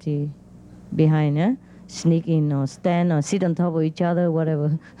chairs empty behind. Sneak in or stand or sit on top of each other,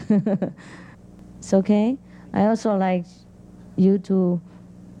 whatever. It's okay. I also like you to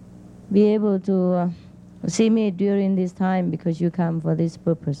be able to see me during this time because you come for this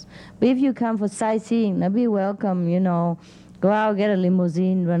purpose. But if you come for sightseeing, now be welcome, go out, get a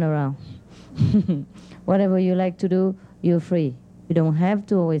limousine, run around. Whatever you like to do, you're free. You don't have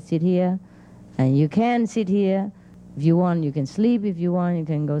to always sit here, and you can sit here. If you want, you can sleep. If you want, you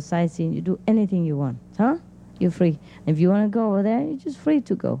can go sightseeing. You do anything you want, huh? You're free. If you want to go over there, you're just free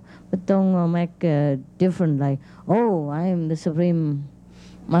to go. But don't make different, like, oh, I am the Supreme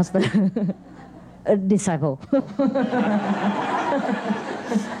Master a disciple.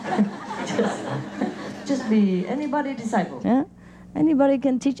 just be anybody disciple. Yeah? Anybody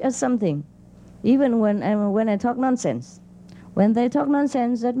can teach us something. Even when I talk nonsense. When they talk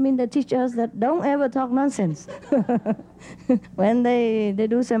nonsense, that means they teach us that don't ever talk nonsense. When they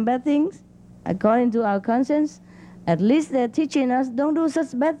do some bad things, according to our conscience, at least they're teaching us don't do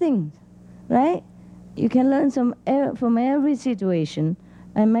such bad things, right? You can learn from every situation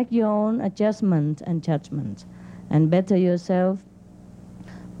and make your own adjustment and judgment and better yourself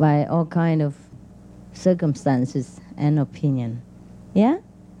by all kind of circumstances and opinion. Yeah?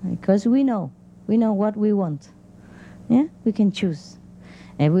 Because we know what we want. Yeah? We can choose.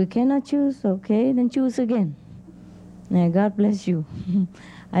 If we cannot choose, okay, then choose again. Now, God bless you.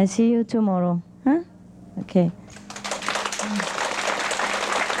 I see you tomorrow. Huh? Okay.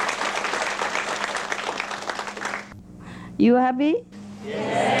 You happy?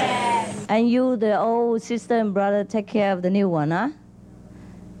 Yes. And you, the old sister and brother, take care of the new one, huh?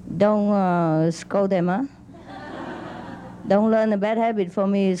 Don't scold them, huh? Don't learn a bad habit for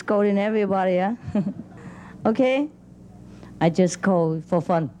me, scolding everybody, huh? Okay? I just call for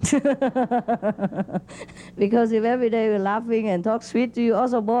fun. Because if every day we're laughing and talk sweet to you,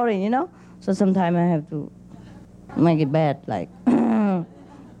 also boring, So sometimes I have to make it bad, like,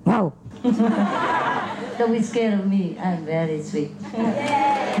 wow. Don't be scared of me, I'm very sweet.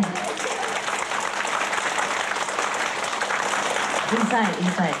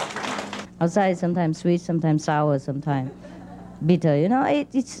 Inside. Outside sometimes sweet, sometimes sour, sometimes bitter,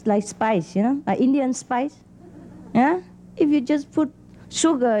 it's like spice, like Indian spice. Yeah? If you just put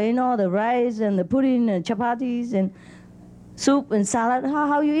sugar in all the rice and the pudding and chapatis and soup and salad,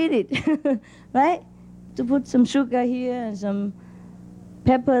 how you eat it, right? To put some sugar here and some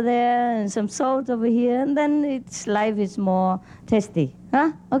pepper there and some salt over here, and then life is more tasty,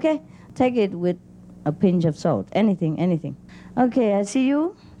 huh? Okay? Take it with a pinch of salt, anything. Okay, I see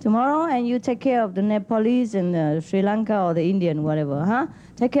you tomorrow, and you take care of the Nepalese and the Sri Lanka or the Indian, whatever, huh?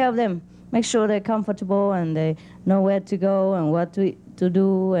 Take care of them. Make sure they're comfortable and they know where to go and what to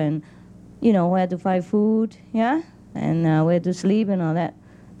do and, where to find food, yeah? And where to sleep and all that.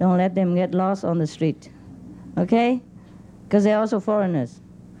 Don't let them get lost on the street, okay? Because they're also foreigners,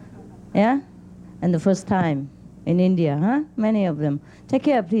 yeah? And the first time in India, huh? Many of them. Take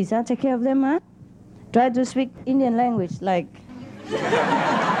care, please, huh? Take care of them, huh? Try to speak Indian language, like...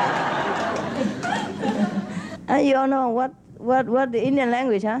 You all know what the Indian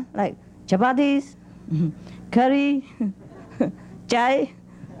language, huh? Like chapatis, curry, chai,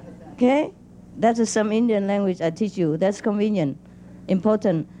 okay? That's some Indian language I teach you. That's convenient,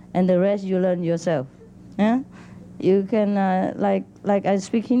 important, and the rest you learn yourself. Yeah? You can, like I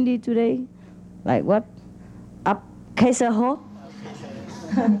speak Hindi today, like what? Up kaisa ho?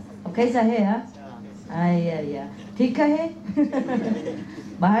 Kaisa hai, huh? Yeah. Thika hai?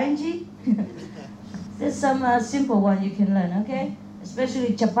 Bahanji? There's some simple one you can learn, okay?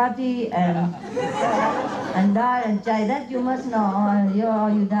 Especially chapati and dal and chai. That you must know, or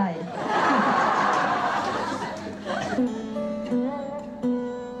you die.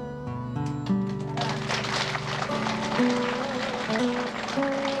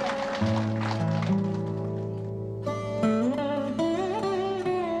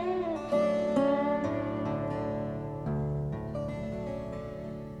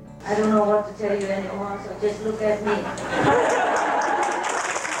 I don't know what to tell you anymore, so just look at me.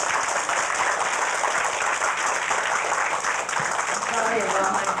 Sorry about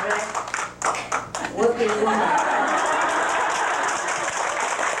my dress. Working woman.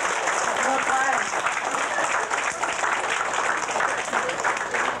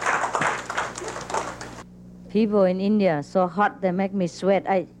 People in India so hot they make me sweat.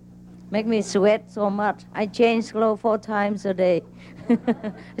 Make me sweat so much. I change clothes 4 times a day.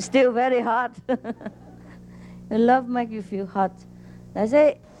 Still very hot. Love make you feel hot. That's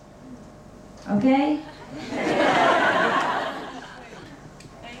it. Okay?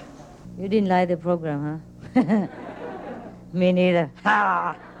 You didn't like the program, huh? Me neither.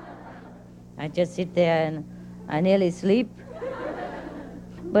 I just sit there and I nearly sleep.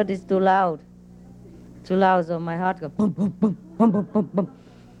 But it's too loud. Too loud, so my heart goes boom, boom, boom, boom, boom, boom, boom.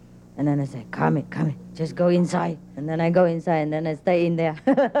 And then I say, come in, just go inside. And then I go inside and then I stay in there.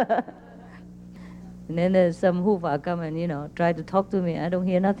 And then there's some hoofa come and, try to talk to me. I don't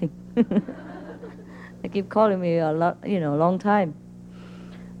hear nothing. They keep calling me a lot, long time.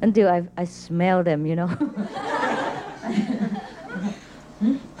 Until I smell them,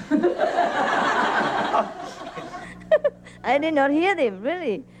 I did not hear them,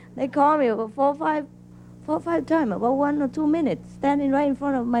 really. They call me for four or five times, about 1 or 2 minutes, standing right in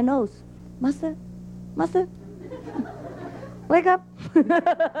front of my nose. Master, wake up.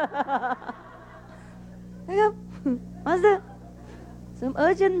 Wake up, Master. Some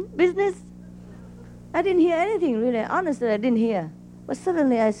urgent business. I didn't hear anything, really. Honestly, I didn't hear. But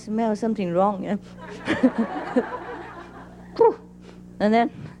suddenly I smell something wrong, And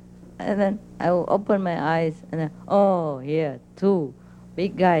then I will open my eyes and then, oh, here, 2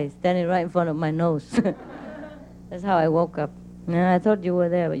 big guys standing right in front of my nose. That's how I woke up. And I thought you were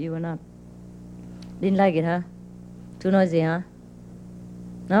there, but you were not. Didn't like it, huh? Too noisy, huh?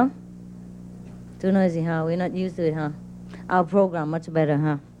 No? Too noisy, huh? We're not used to it, huh? Our program much better,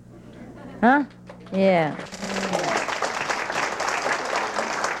 huh? Huh? Yeah.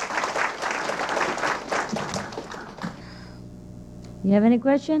 You have any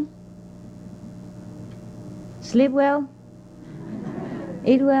question? Sleep well?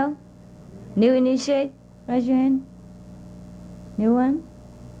 Eat well? New initiate? Raise your hand. New one?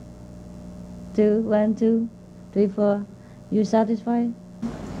 2, 1, 2, 3, 4. You satisfied?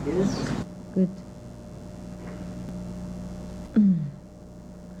 Yes. Good.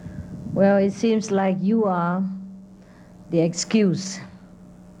 Well, it seems like you are the excuse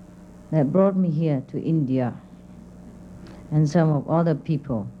that brought me here to India and some of other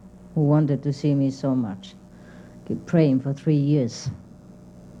people who wanted to see me so much. Keep praying for 3 years.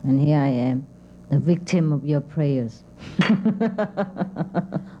 And here I am, the victim of your prayers.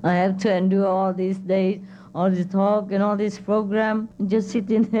 I have to endure all these days, all this talk and all this program, and just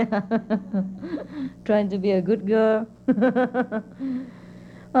sitting there trying to be a good girl.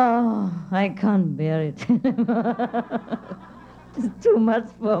 Oh, I can't bear it. It's too much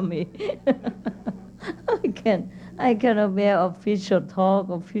for me. I cannot bear official talk,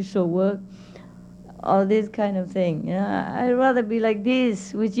 official work, all this kind of thing. I'd rather be like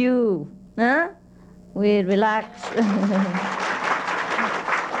this with you, huh? We relax.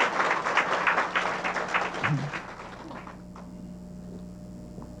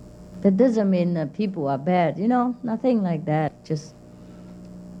 That doesn't mean that people are bad, nothing like that. Just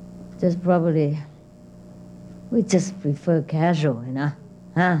probably, we just prefer casual,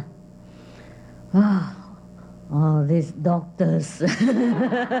 huh? All these doctors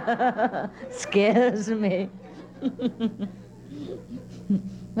scares me.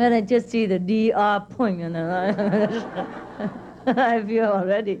 When I just see the DR point, I feel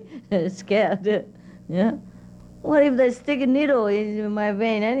already scared. Yeah. What if they stick a needle in my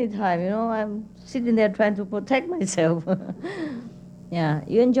vein anytime? I'm sitting there trying to protect myself. Yeah.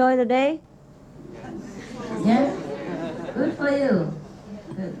 You enjoy the day? Yeah. Good for you.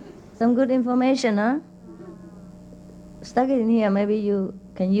 Good. Some good information, huh? Stuck it in here. Maybe you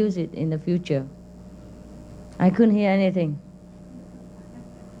can use it in the future. I couldn't hear anything.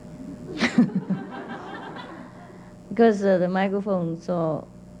 Because the microphone, so,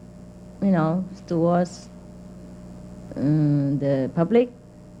 towards the public,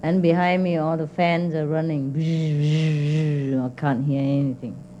 and behind me all the fans are running. I can't hear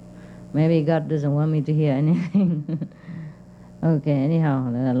anything. Maybe God doesn't want me to hear anything. Okay, anyhow,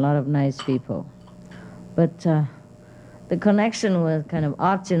 there are a lot of nice people. But the connection was kind of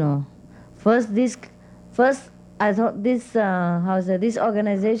odd, First I thought this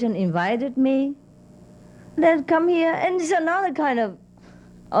organization invited me. Then come here, and it's another kind of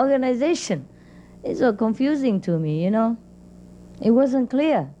organization. It's so confusing to me, It wasn't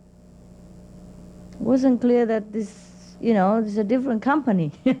clear. It wasn't clear that this is a different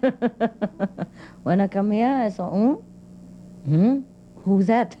company. When I come here, I thought, who's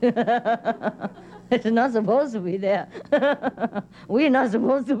that? It's not supposed to be there. We're not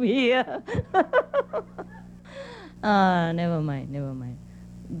supposed to be here. Never mind.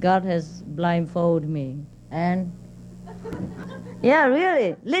 God has blindfolded me. And yeah,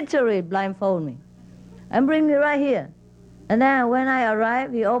 really, literally blindfold me and bring me right here. And then when I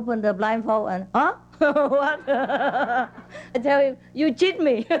arrive, he opened the blindfold and, huh? What? I tell him, you cheat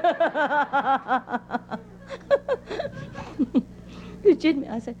me. You cheat me.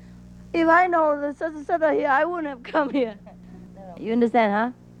 I said, if I know the such here, I wouldn't have come here. You understand,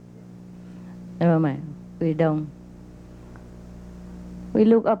 huh? Never mind. We don't. We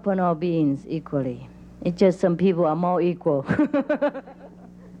look upon all beings equally. It's just some people are more equal. Some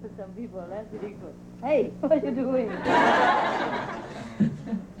people are less equal. Hey, what are you doing?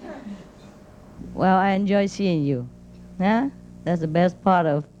 Well, I enjoy seeing you. Huh? That's the best part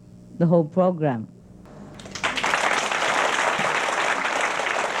of the whole program.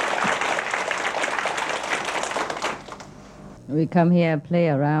 We come here and play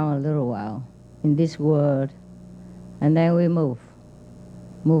around a little while in this world, and then we move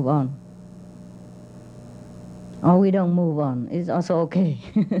on. Or we don't move on. It's also okay.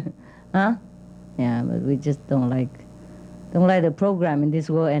 Huh? Yeah, but we just don't like the program in this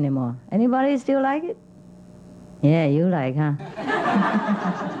world anymore. Anybody still like it? Yeah, you like, huh?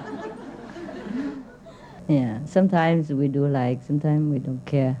 Yeah, sometimes we do like, sometimes we don't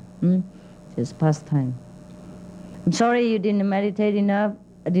care. Just pastime. I'm sorry you didn't meditate enough.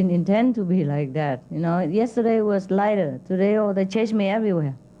 I didn't intend to be like that. You know, yesterday was lighter. Today, they chased me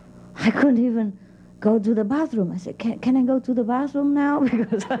everywhere. I couldn't even go to the bathroom. I said, can I go to the bathroom now?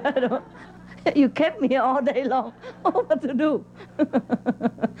 Because I don't... You kept me all day long. Oh, what to do?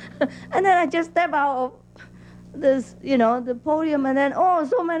 And then I just step out of this, the podium, and then,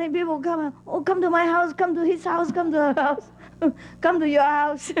 so many people come. Oh, come to my house, come to his house, come to our house, come to your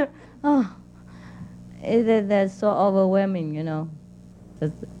house. That's so overwhelming,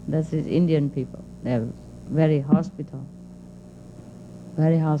 That's Indian people. They're very hospitable,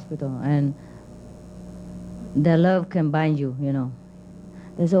 and their love can bind you,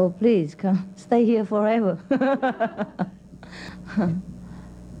 They say, oh, please, come, stay here forever.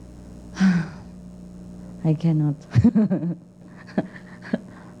 I cannot.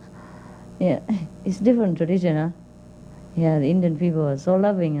 Yeah, it's different tradition, huh? Yeah, the Indian people are so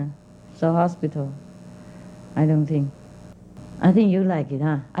loving, so hospitable. I think you like it,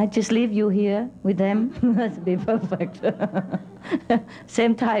 huh? I just leave you here with them. That'd be perfect.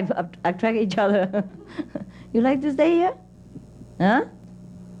 Same type, attract each other. You like to stay here? Huh?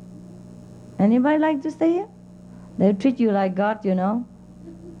 Anybody like to stay here? They'll treat you like God,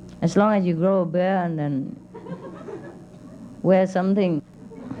 As long as you grow a beard and then wear something,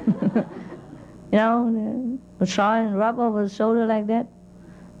 shine and rub over the shoulder like that.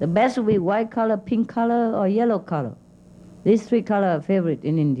 The best would be white color, pink color, or yellow color. These three colors are favorite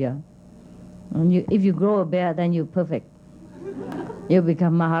in India. And if you grow a beard, then you're perfect. You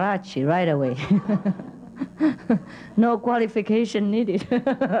become Maharaji right away. No qualification needed.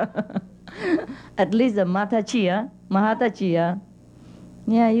 At least the Mahatachi.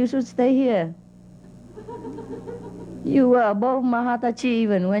 Yeah, you should stay here. You were above Mahatachi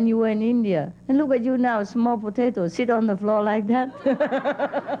even when you were in India. And look at you now, small potato, sit on the floor like that.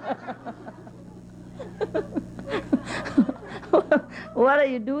 What are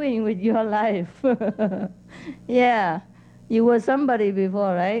you doing with your life? Yeah, you were somebody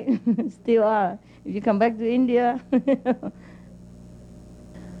before, right? Still are. If you come back to India.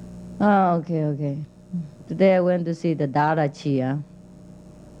 Oh, okay. Today I went to see the Dadachi.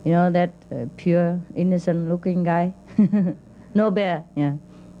 You know that pure, innocent-looking guy? No bear, yeah.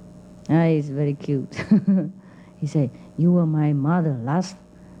 He's very cute. He said, you were my mother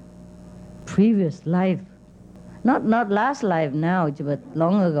previous life. Not last life now, but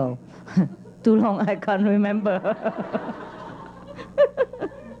long ago. Too long I can't remember.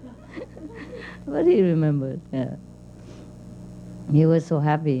 But he remembered, yeah. He was so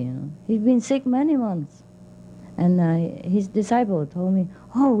happy, He'd been sick many months. And his disciple told me,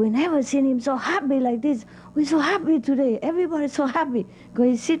 oh, we never seen him so happy like this. We're so happy today. Everybody's so happy.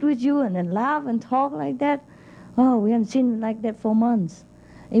 Because he sit with you and then laugh and talk like that. Oh, we haven't seen him like that for months.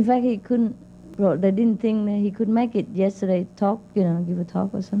 In fact, they didn't think that he could make it yesterday, give a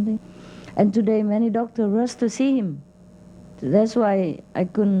talk or something. And today many doctors rushed to see him. That's why I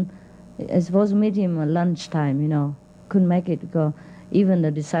was supposed to meet him at lunchtime, Couldn't make it because even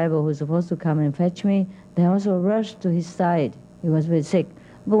the disciple who's supposed to come and fetch me, they also rushed to his side. He was very sick.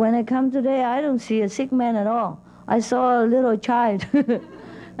 But when I come today, I don't see a sick man at all. I saw a little child.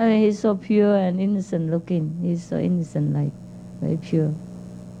 I mean, he's so pure and innocent looking. He's so innocent, like, very pure.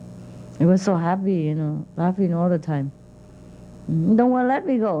 He was so happy, laughing all the time. Don't want to let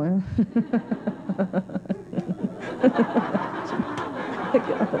me go.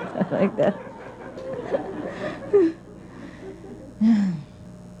 Like that.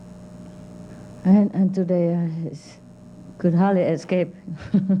 And today I could hardly escape.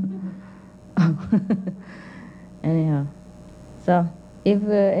 Anyhow, so if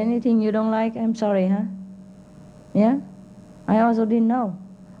anything you don't like, I'm sorry, huh? Yeah? I also didn't know.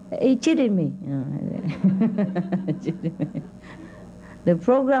 He cheated me. You know. Cheated me. The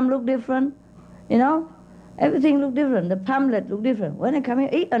program looked different, you know. Everything looked different. The pamphlet looked different. When I come here,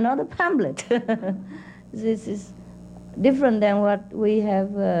 eat another pamphlet. This is different than what we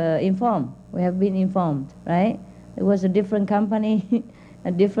have informed. We have been informed, right? It was a different company,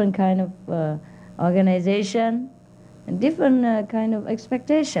 a different kind of organization, a different kind of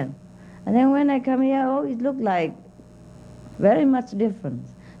expectation. And then when I come here, oh, it looked like very much different.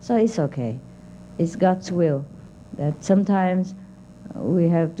 So it's okay. It's God's will that sometimes we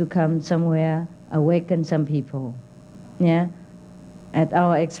have to come somewhere, awaken some people, yeah, at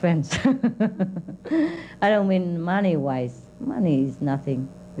our expense. I don't mean money-wise. Money is nothing.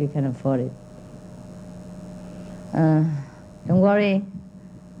 We can afford it. Don't worry.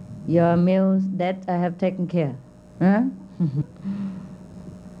 Your meals, that I have taken care. Huh?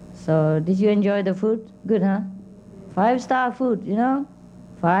 So, did you enjoy the food? Good, huh? 5-star food, you know?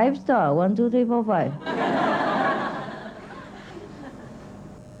 5-star. 1, 2, 3, 4, 5.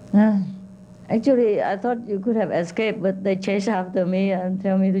 Actually, I thought you could have escaped, but they chase after me and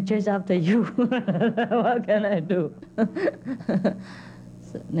tell me to chase after you. What can I do?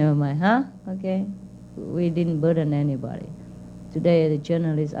 So, never mind, huh? Okay. We didn't burden anybody. Today, the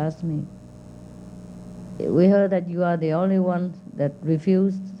journalist asked me, we heard that you are the only one that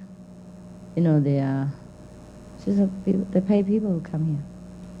refused. You know, they pay people who come here.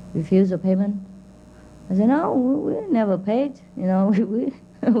 Refuse a payment. I said, no, we never paid. You know,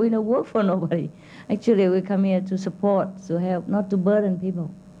 we don't work for nobody. Actually, we come here to support, to help, not to burden people.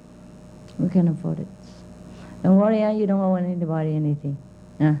 We can afford it. Don't worry, you don't owe anybody anything.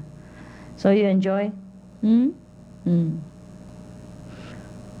 Yeah. So you enjoy?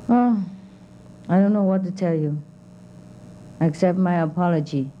 Oh, I don't know what to tell you. Accept my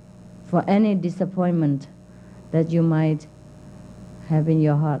apology for any disappointment that you might have in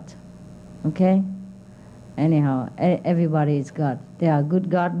your heart. Okay? Anyhow, everybody is God. There are good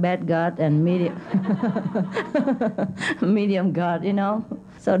God, bad God, and medium medium God, you know?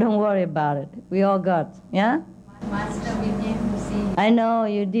 So don't worry about it. We all God, yeah? Master, we came to see. I know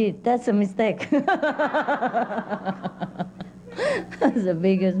you did. That's a mistake. That's the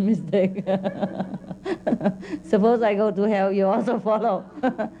biggest mistake. Suppose I go to hell, you also follow.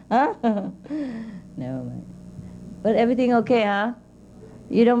 Huh? Never mind. But everything okay, huh?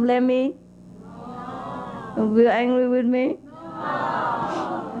 You don't blame me? No. Don't be angry with me?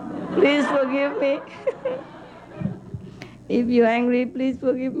 No. Please forgive me. If you're angry, please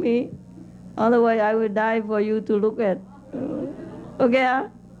forgive me. Otherwise, I will die for you to look at. Okay, huh?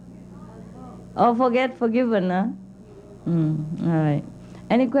 Oh, forgiven, huh? All right.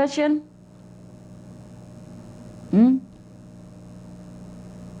 Any question?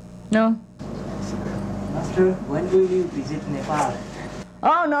 No? Master, when will you visit Nepal?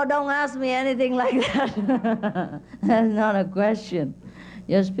 Oh, no, don't ask me anything like that. That's not a question.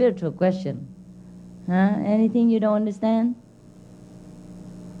 Your spiritual question. Huh? Anything you don't understand?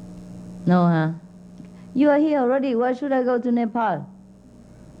 No, huh? You are here already. Why should I go to Nepal?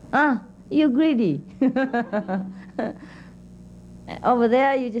 You greedy. Over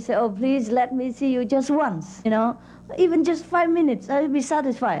there, you just say, oh, please let me see you just once, you know. Even just 5 minutes, I'll be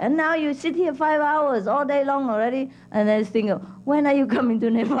satisfied. And now you sit here 5 hours all day long already, and then think, when are you coming to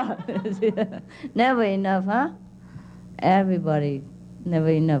Nepal? Never enough, huh? Everybody, never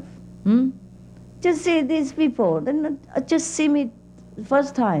enough. Just see these people. Then just see me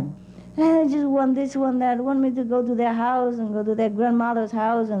first time. I just want this, want that. Want me to go to their house and go to their grandmother's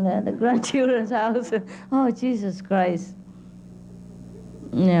house and the grandchildren's house. Oh, Jesus Christ.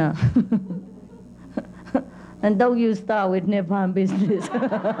 Yeah. And don't you start with Nepal business.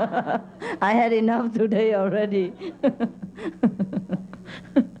 I had enough today already.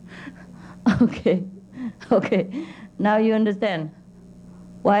 Okay. Now you understand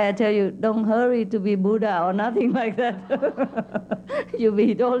why I tell you, don't hurry to be Buddha or nothing like that. You'll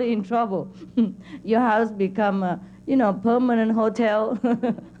be totally in trouble. Your house become a, permanent hotel.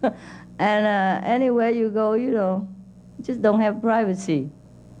 And anywhere you go, just don't have privacy.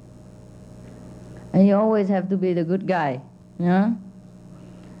 And you always have to be the good guy. Yeah?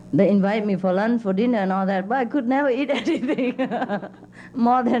 They invite me for lunch, for dinner and all that, but I could never eat anything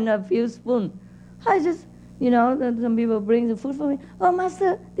more than a few spoons. I just some people bring the food for me. Oh,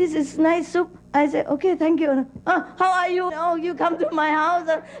 master, this is nice soup. I say, okay, thank you. How are you? Oh, you come to my house.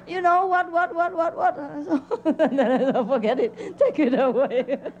 What? And then I forget it. Take it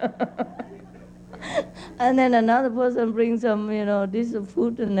away. And then another person brings some, dish of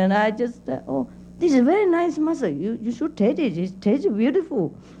food, and then I just, this is very nice, master. You should taste it. It tastes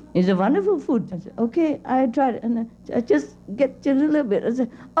beautiful. It's a wonderful food. I said, okay, I tried it. And I just get a little bit. I said,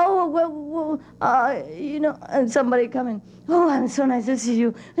 oh, well, and somebody come in. Oh, I'm so nice to see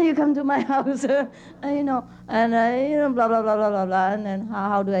you. You come to my house, and blah, blah, blah, blah, blah, blah. And then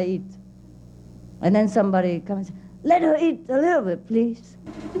how do I eat? And then somebody comes and says, let her eat a little bit, please.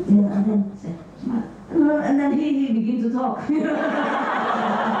 And then he begins to talk.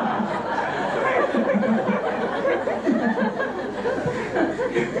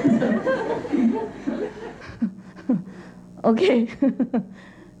 Okay.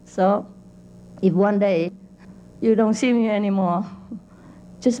 So, if one day you don't see me anymore,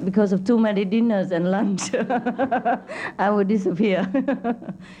 just because of too many dinners and lunch, I will disappear.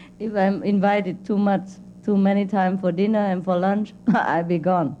 If I'm invited too many times for dinner and for lunch, I'll be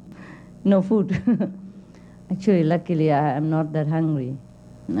gone. No food. Actually, luckily, I am not that hungry.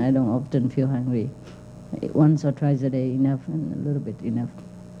 I don't often feel hungry. Once or twice a day enough, and a little bit enough.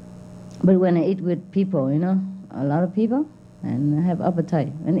 But when I eat with people, a lot of people, and I have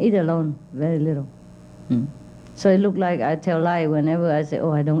appetite, and eat alone, very little. So it looks like I tell lie whenever I say,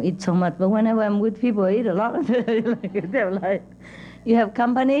 oh, I don't eat so much. But whenever I'm with people, I eat a lot. You tell lie. You have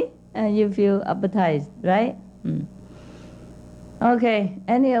company, and you feel appetized, right? Okay,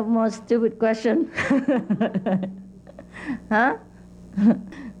 any more stupid question? Huh?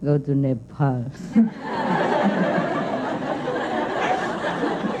 Go to Nepal.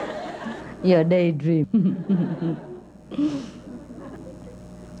 Your daydream.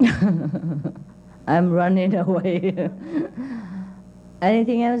 I'm running away.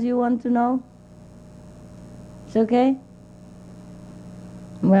 Anything else you want to know? It's okay?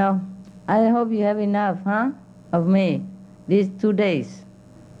 Well, I hope you have enough, of me. These 2 days.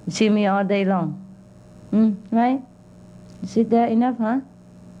 You see me all day long. Right? You sit there enough,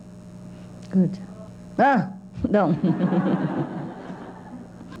 Good. Don't.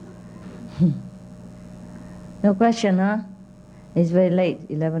 No question, It's very late,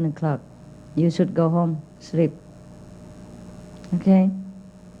 11 o'clock. You should go home, sleep. Okay?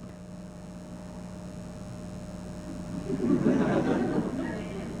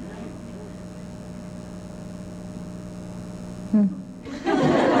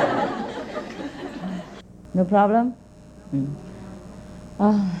 No problem?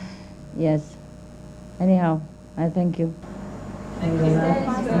 Oh, yes. Anyhow, I thank you. Thank you,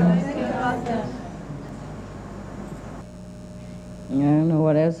 Master. I don't know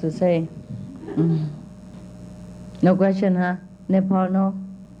what else to say. No question, Nepal, no?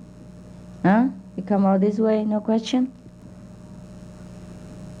 You come out this way, no question?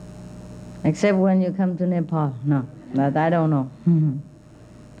 Except when you come to Nepal, no. That I don't know.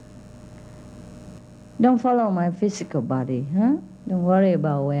 Don't follow my physical body, Don't worry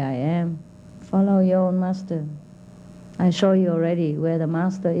about where I am. Follow your own master. I show you already where the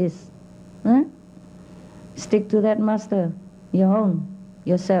master is. Stick to that master, your own,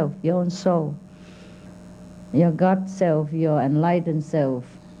 yourself, your own soul, your God self, your enlightened self,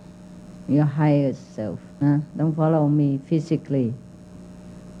 your highest self. Don't follow me physically.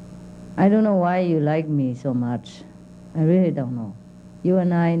 I don't know why you like me so much. I really don't know. You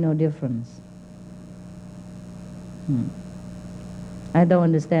and I, no difference. I don't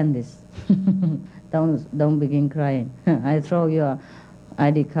understand this. Don't begin crying. I throw your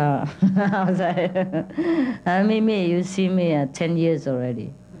ID card outside. You see me 10 years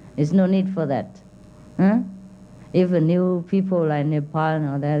already. There's no need for that. If new people like Nepal and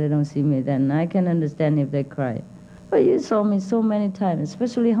all that, they don't see me, then I can understand if they cry. But you saw me so many times,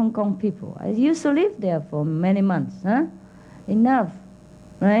 especially Hong Kong people. I used to live there for many months. Enough,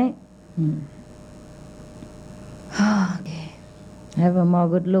 right? Okay. Have a more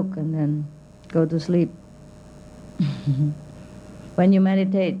good look and then go to sleep. When you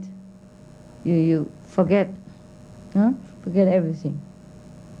meditate, you forget, forget everything.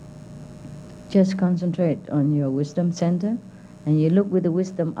 Just concentrate on your wisdom center, and you look with the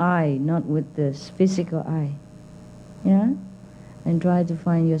wisdom eye, not with the physical eye. And try to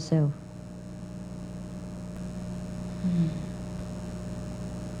find yourself.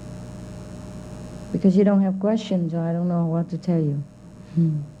 Because you don't have questions, so I don't know what to tell you.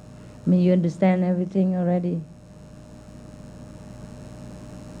 You understand everything already.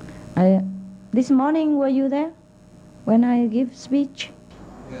 This morning, were you there when I give speech?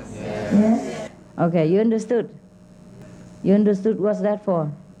 Yes. Okay, you understood? You understood what's that for?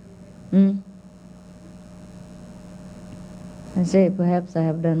 Hmm? I say, perhaps I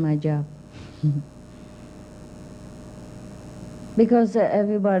have done my job. Because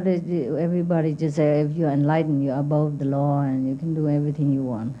everybody just say, if you're enlightened, you're above the law and you can do everything you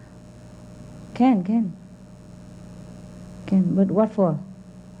want. Can. But what for?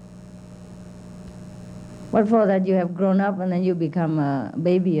 What for that you have grown up and then you become a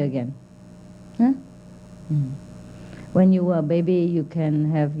baby again? Huh? Mm. When you were a baby, you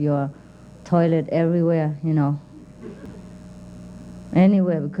can have your toilet everywhere,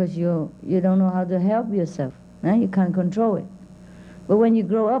 anywhere, because you don't know how to help yourself. Huh? You can't control it. But when you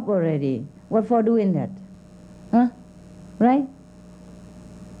grow up already, what for doing that? Huh? Right?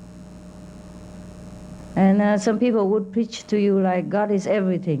 And some people would preach to you like God is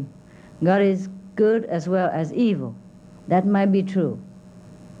everything. God is good as well as evil. That might be true.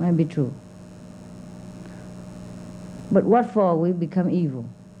 Might be true. But what for we become evil?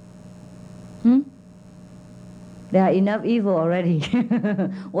 There are enough evil already.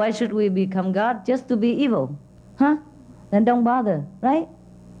 Why should we become God just to be evil? Huh? Then don't bother, right?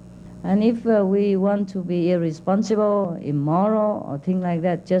 And if we want to be irresponsible, immoral, or things like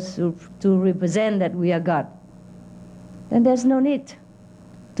that, just to represent that we are God, then there's no need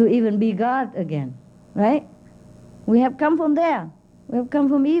to even be God again, right? We have come from there. We have come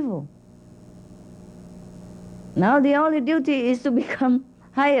from evil. Now the only duty is to become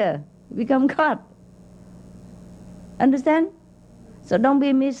higher, become God. Understand? So don't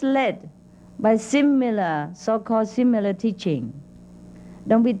be misled by so-called similar teaching.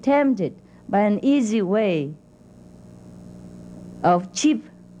 Don't be tempted by an easy way of cheap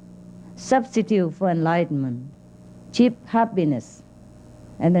substitute for enlightenment, cheap happiness,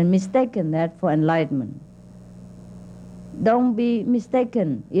 and then mistaken that for enlightenment. Don't be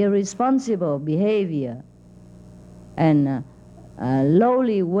mistaken irresponsible behavior and a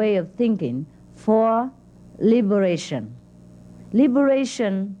lowly way of thinking for liberation.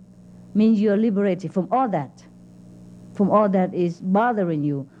 Liberation means you're liberated from all that is bothering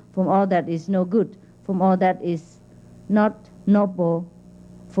you, from all that is no good, from all that is not noble,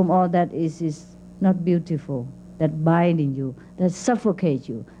 from all that is not beautiful, that binding you, that suffocate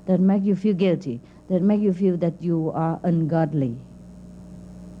you, that make you feel guilty, that make you feel that you are ungodly.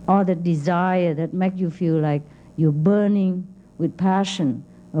 All that desire that make you feel like you're burning with passion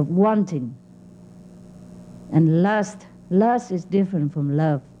of wanting. And lust is different from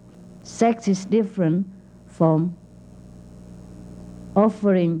love. Sex is different from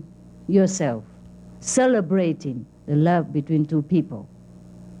offering yourself, celebrating the love between two people.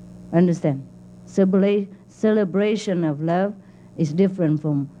 Understand? Celebration of love is different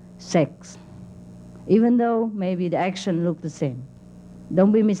from sex, even though maybe the action look the same.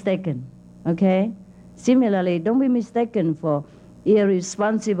 Don't be mistaken, okay? Similarly, don't be mistaken for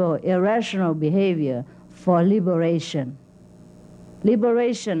irresponsible, irrational behavior for liberation.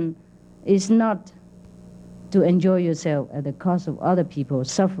 Liberation is not to enjoy yourself at the cost of other people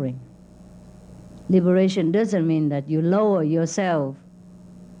suffering. Liberation doesn't mean that you lower yourself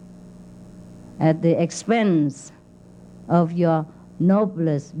at the expense of your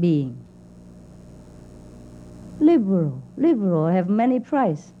noblest being. Liberal have many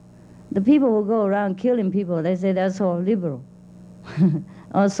price. The people who go around killing people, they say that's all liberal.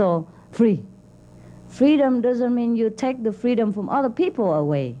 Also free. Freedom doesn't mean you take the freedom from other people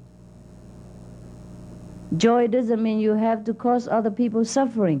away. Joy doesn't mean you have to cause other people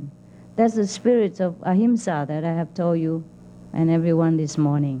suffering. That's the spirit of Ahimsa that I have told you and everyone this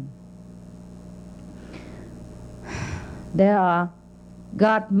morning.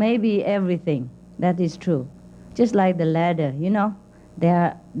 God may be everything. That is true. Just like the ladder, They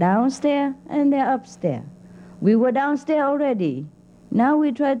are downstairs and they are upstairs. We were downstairs already. Now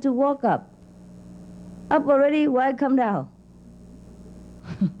we try to walk up. Up already, why come down?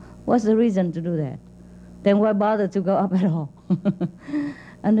 What's the reason to do that? Then why bother to go up at all?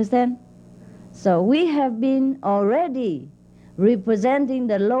 Understand? So we have been already representing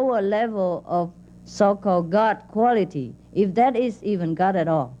the lower level of so-called God quality, if that is even God at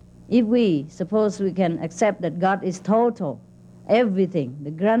all. If we suppose we can accept that God is total, everything,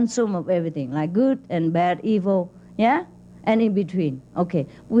 the grand sum of everything, like good and bad, evil, and in between. Okay,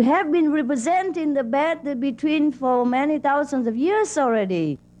 we have been representing the bad, the between for many thousands of years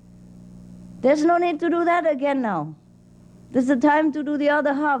already. There's no need to do that again now. There's the time to do the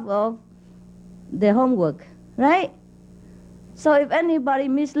other half of the homework, right? So if anybody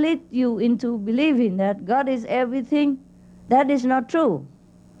mislead you into believing that God is everything, that is not true.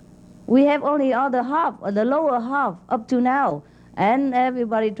 We have only other half, or the lower half, up to now. And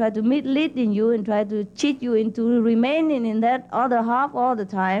everybody try to mislead in you and try to cheat you into remaining in that other half all the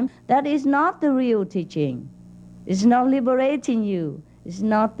time. That is not the real teaching. It's not liberating you. It's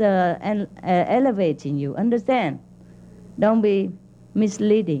not elevating you. Understand? Don't be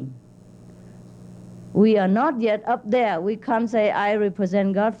misleading. We are not yet up there. We can't say, I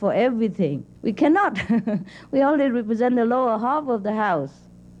represent God for everything. We cannot. We only represent the lower half of the house.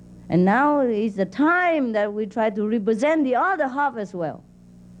 And now is the time that we try to represent the other half as well.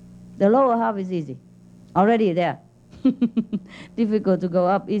 The lower half is easy. Already there. Difficult to go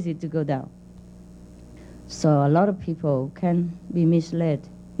up, easy to go down. So a lot of people can be misled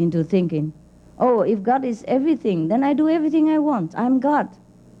into thinking, oh, if God is everything, then I do everything I want. I'm God.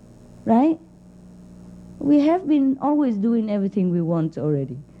 Right? We have been always doing everything we want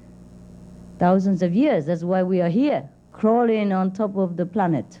already. Thousands of years. That's why we are here, crawling on top of the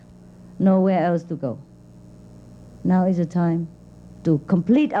planet. Nowhere else to go. Now is the time to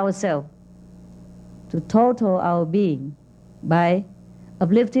complete ourselves, to total our being by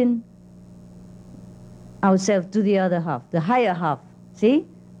uplifting ourselves to the other half, the higher half. See?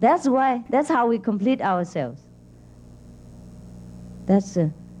 That's how we complete ourselves. That's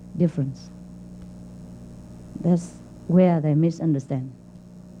the difference. That's where they misunderstand.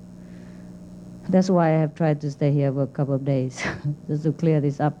 That's why I have tried to stay here for a couple of days, just to clear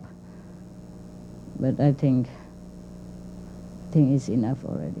this up. But I think it's enough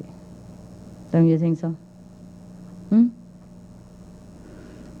already. Don't you think so? I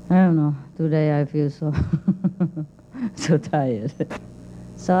don't know. Today I feel so so tired.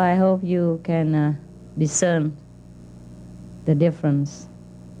 So I hope you can discern the difference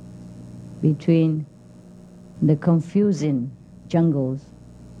between the confusing jungles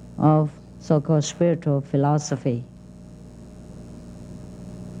of so-called spiritual philosophy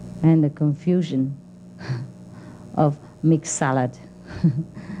and the confusion of mixed salad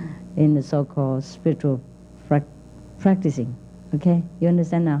in the so-called spiritual practicing. Okay? You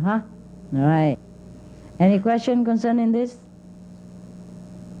understand now, huh? All right. Any question concerning this?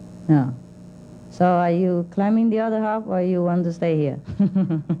 No. So are you climbing the other half or you want to stay here?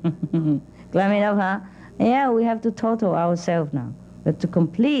 Climbing up, huh? Yeah, we have to total ourselves now. But to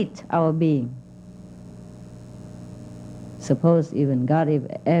complete our being. Suppose even God is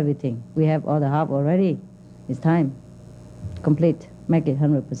everything. We have all the half already. It's time. Complete. Make it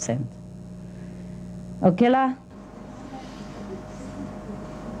 100%. Okay lah?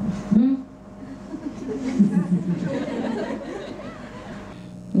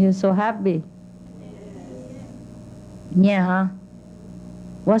 You're so happy. Yeah, huh?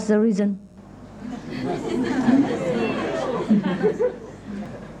 What's the reason?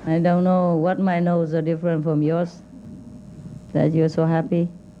 I don't know what my nose are different from yours, that you're so happy.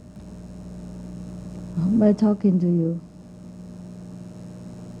 By talking to you,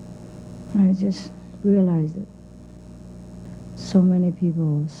 I just realized that so many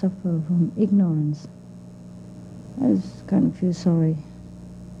people suffer from ignorance. I just kind of feel sorry.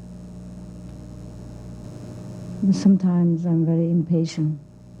 But sometimes I'm very impatient.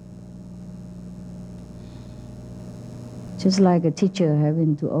 Just like a teacher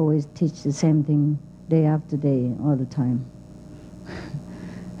having to always teach the same thing day after day, all the time.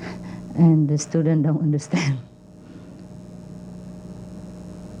 And the student don't understand.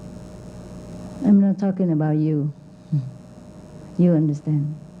 I'm not talking about you. You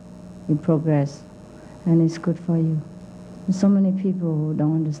understand. You progress. And it's good for you. There's so many people who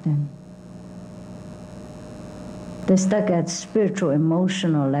don't understand. They're stuck at spiritual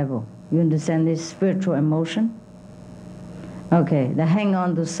emotional level. You understand this spiritual emotion? Okay, they hang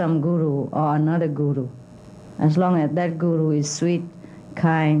on to some guru or another guru. As long as that guru is sweet,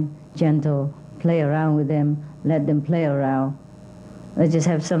 kind, gentle, play around with them, let them play around. They just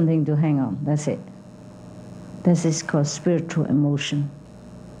have something to hang on, that's it. This is called spiritual emotion.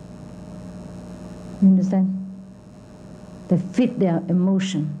 You understand? They fit their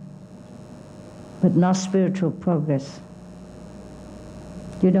emotion, but not spiritual progress.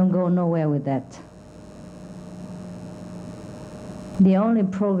 You don't go nowhere with that. The only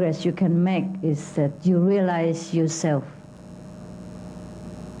progress you can make is that you realize yourself.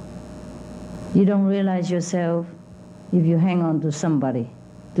 You don't realize yourself if you hang on to somebody,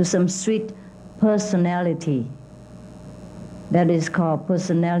 to some sweet personality. That is called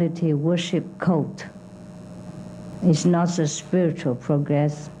personality worship cult. It's not a spiritual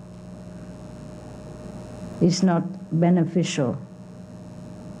progress. It's not beneficial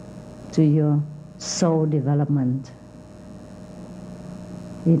to your soul development.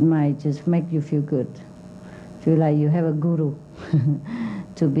 It might just make you feel good. Feel like you have a guru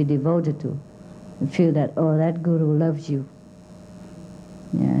to be devoted to. And feel that, oh, that guru loves you.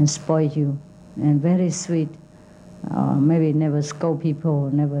 and spoil you, and very sweet. Maybe never scold people,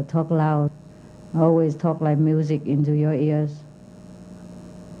 never talk loud, always talk like music into your ears.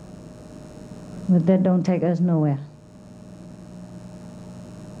 But that don't take us nowhere.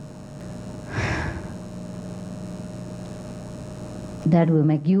 That will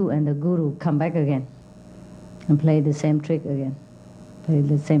make you and the Guru come back again and play the same trick again, play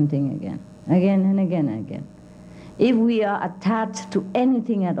the same thing again and again and again. If we are attached to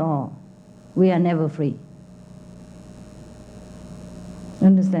anything at all, we are never free.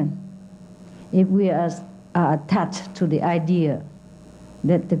 Understand? If we are attached to the idea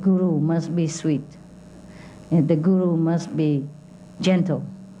that the Guru must be sweet, and the Guru must be gentle,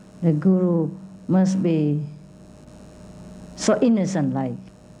 the Guru must be so innocent-like,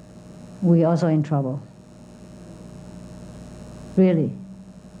 we also in trouble. Really.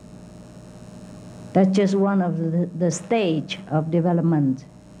 That's just one of the stage of development.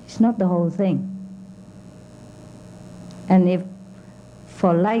 It's not the whole thing. And if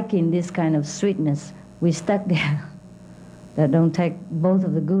for liking this kind of sweetness, we stuck there, that don't take both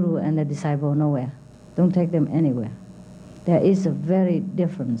of the Guru and the disciple nowhere. Don't take them anywhere. There is a very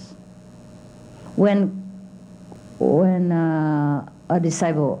difference. When a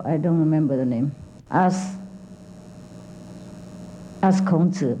disciple, I don't remember the name, asked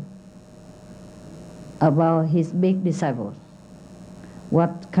Khongzi about his big disciples,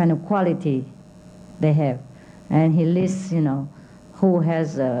 what kind of quality they have. And he lists, who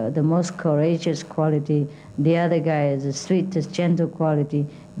has the most courageous quality, the other guy is the sweetest, gentle quality,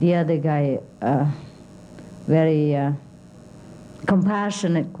 the other guy very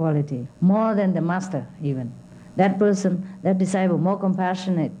compassionate quality, more than the master even. That person, that disciple, more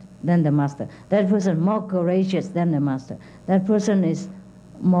compassionate than the master. That person more courageous than the master. That person is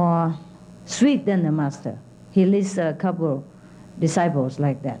more sweet than the master. He lists a couple disciples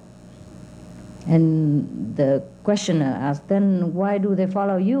like that. And the questioner asked, then why do they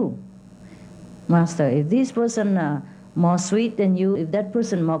follow you, master? If this person more sweet than you, if that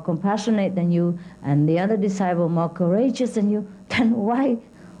person more compassionate than you, and the other disciple more courageous than you, then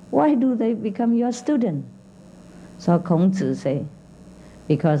why do they become your student? So Khongzi say,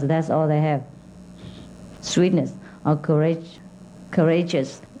 because that's all they have. Sweetness or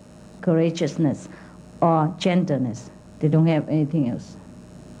courageousness or gentleness. They don't have anything else.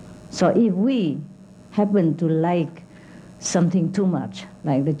 So if we happen to like something too much,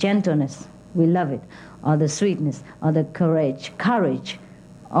 like the gentleness, we love it, or the sweetness, or the courage,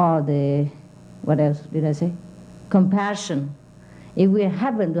 or the, what else did I say? Compassion. If we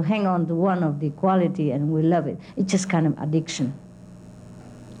happen to hang on to one of the quality and we love it, it's just kind of addiction.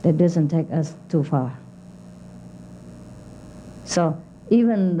 That doesn't take us too far. So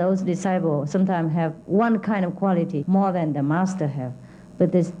even those disciples sometimes have one kind of quality more than the master have,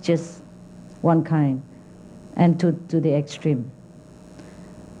 but it's just one kind, and to the extreme.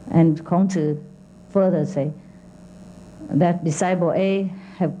 And Khongzi further say that disciple A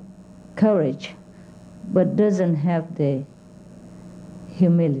have courage, but doesn't have the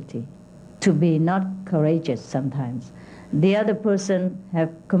humility to be not courageous sometimes. The other person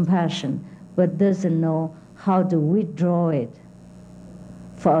have compassion, but doesn't know how to withdraw it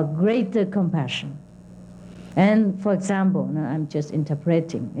for a greater compassion. And for example, now I'm just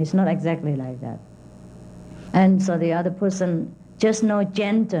interpreting, it's not exactly like that. And so the other person just know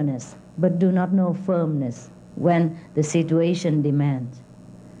gentleness, but do not know firmness when the situation demands.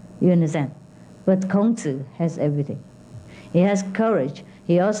 You understand? But Khongzi has everything. He has courage.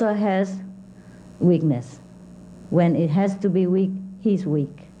 He also has weakness. When it has to be weak, he's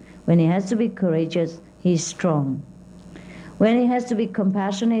weak. When he has to be courageous, he's strong. When he has to be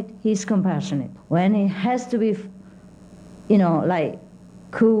compassionate, he's compassionate. When he has to be, like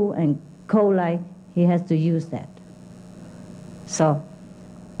cool and cold-like, he has to use that. So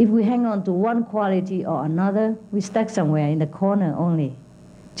if we hang on to one quality or another, we stuck somewhere in the corner only.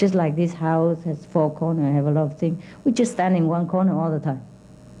 Just like this house has 4 corners, have a lot of things. We just stand in one corner all the time.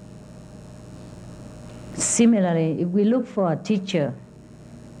 Similarly, if we look for a teacher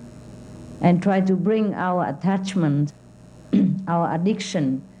and try to bring our attachment, our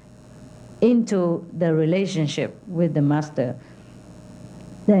addiction into the relationship with the master,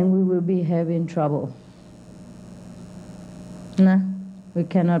 then we will be having trouble. No? We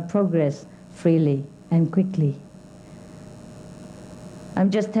cannot progress freely and quickly. I'm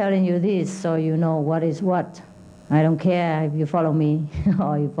just telling you this so you know what is what. I don't care if you follow me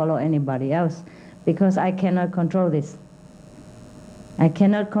or you follow anybody else, because I cannot control this. I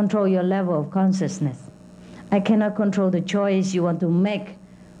cannot control your level of consciousness. I cannot control the choice you want to make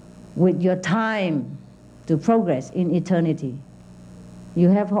with your time to progress in eternity. You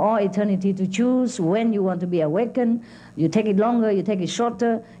have all eternity to choose when you want to be awakened. You take it longer, you take it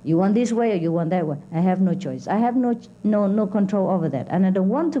shorter. You want this way or you want that way. I have no choice. I have no control over that. And I don't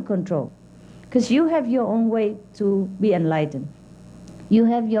want to control. Because you have your own way to be enlightened. You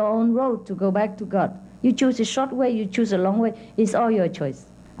have your own road to go back to God. You choose a short way, you choose a long way. It's all your choice.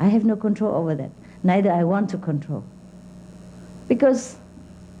 I have no control over that. Neither I want to control. Because,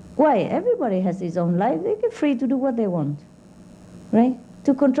 why? Everybody has his own life. They get free to do what they want. Right?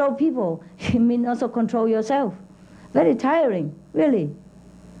 To control people, it means also control yourself. Very tiring, really.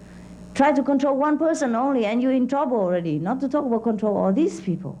 Try to control one person only and you're in trouble already. Not to talk about control all these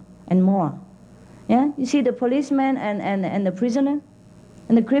people and more. Yeah? You see the policeman and the prisoner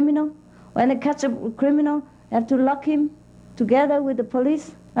and the criminal. When they catch a criminal, they have to lock him together with the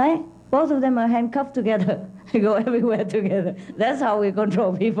police, right? Both of them are handcuffed together. They go everywhere together. That's how we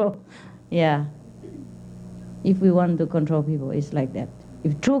control people. Yeah. If we want to control people, it's like that.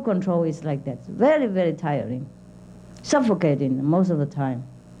 If true control is like that, very, very tiring, suffocating most of the time.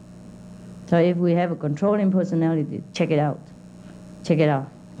 So if we have a controlling personality, check it out. Check it out.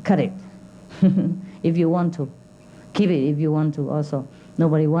 Cut it. If you want to. Keep it if you want to also.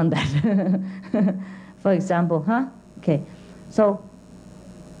 Nobody wants that. For example, Okay. So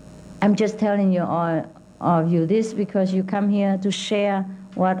I'm just telling you all of you this because you come here to share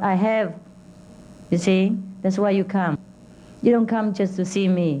what I have. You see? That's why you come. You don't come just to see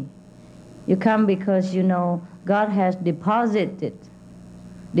me. You come because you know God has deposited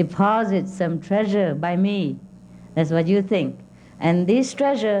some treasure by me. That's what you think. And this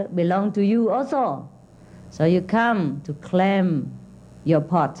treasure belongs to you also. So you come to claim your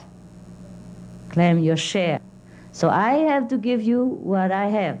pot, claim your share. So I have to give you what I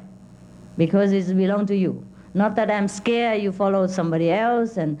have because it belongs to you. Not that I'm scared you follow somebody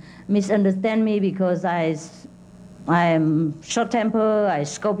else and misunderstand me because I'm short-tempered, I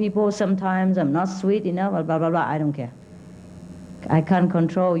scold people sometimes, I'm not sweet enough, blah, blah, blah. I don't care. I can't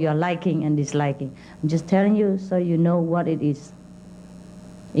control your liking and disliking. I'm just telling you so you know what it is.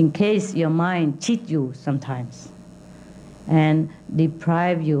 In case your mind cheats you sometimes and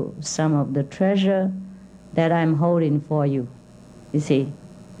deprive you some of the treasure that I'm holding for you. You see?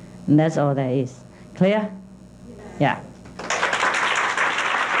 And that's all there is. Clear? Yeah.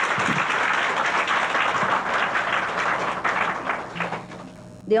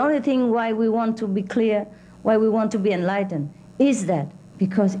 The only thing why we want to be clear, why we want to be enlightened, is that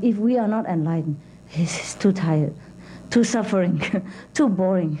because if we are not enlightened, it's too tired, too suffering, too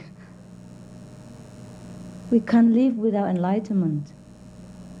boring. We can't live without enlightenment.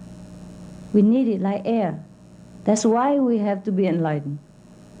 We need it like air. That's why we have to be enlightened.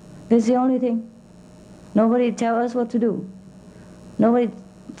 That's the only thing. Nobody tells us what to do. Nobody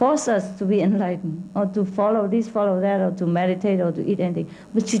forces us to be enlightened or to follow this, follow that, or to meditate or to eat anything.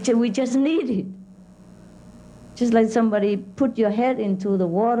 But we just need it. Just like somebody put your head into the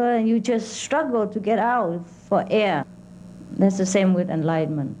water and you just struggle to get out for air. That's the same with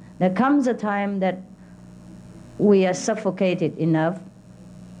enlightenment. There comes a time that we are suffocated enough,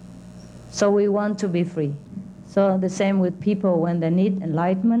 so we want to be free. So the same with people when they need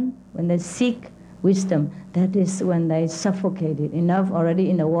enlightenment, when they seek wisdom, that is when they suffocated enough already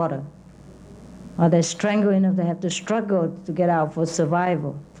in the water. Or they strangle enough, they have to struggle to get out for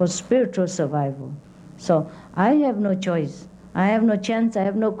survival, for spiritual survival. So I have no choice. I have no chance, I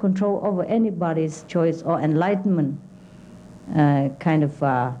have no control over anybody's choice or enlightenment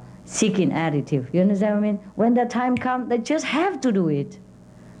seeking attitude. You understand what I mean? When the time comes, they just have to do it.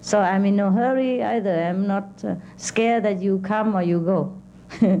 So I'm in no hurry either. I'm not scared that you come or you go.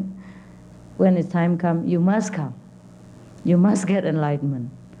 When the time comes, you must come. You must get enlightenment.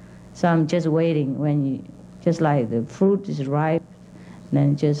 So I'm just waiting when you, just like the fruit is ripe,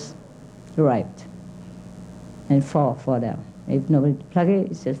 then just ripe and fall down. If nobody plug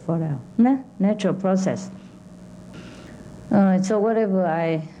it, it just fall down. Natural process. So whatever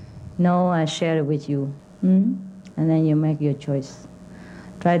I know, I share it with you. And then you make your choice.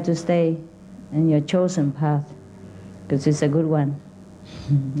 Try to stay in your chosen path, because it's a good one.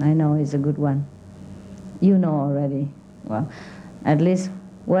 I know it's a good one. You know already. Well, at least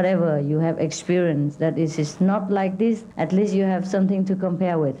whatever you have experienced, that is not like this, at least you have something to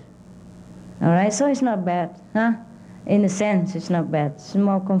compare with. All right, so it's not bad, huh? In a sense, it's not bad. It's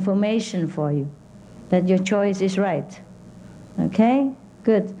more confirmation for you that your choice is right. Okay,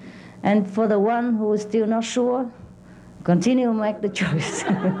 good. And for the one who is still not sure, continue make the choice.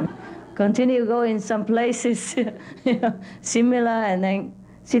 Continue go in some places similar, and then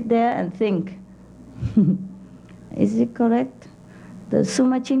sit there and think. Is it correct? The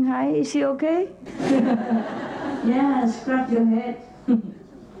Suma Ching Hai, is she okay? Yeah, scratch your head.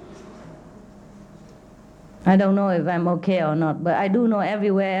 I don't know if I'm okay or not, but I do know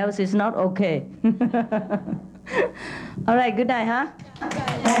everywhere else is not okay. All right, good night, huh?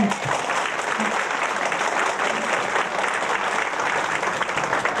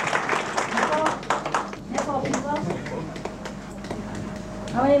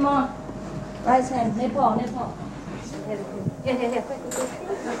 How many more? Right hand, Nepal, Nepal. Here, quick.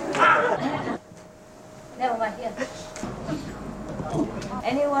 Never mind, here.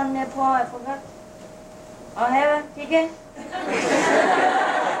 Anyone Nepal, I forgot. Oh, heaven, okay?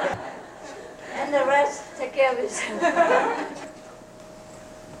 And the rest, take care of yourself.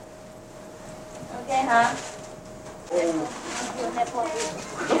 Okay, huh? Nepal,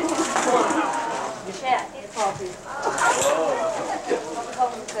 you share, Nepal, please. Không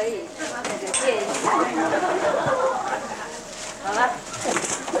可以借一下。好了。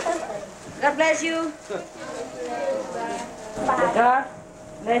God bless you. God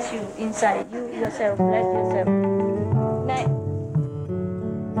bless you inside. You yourself bless yourself.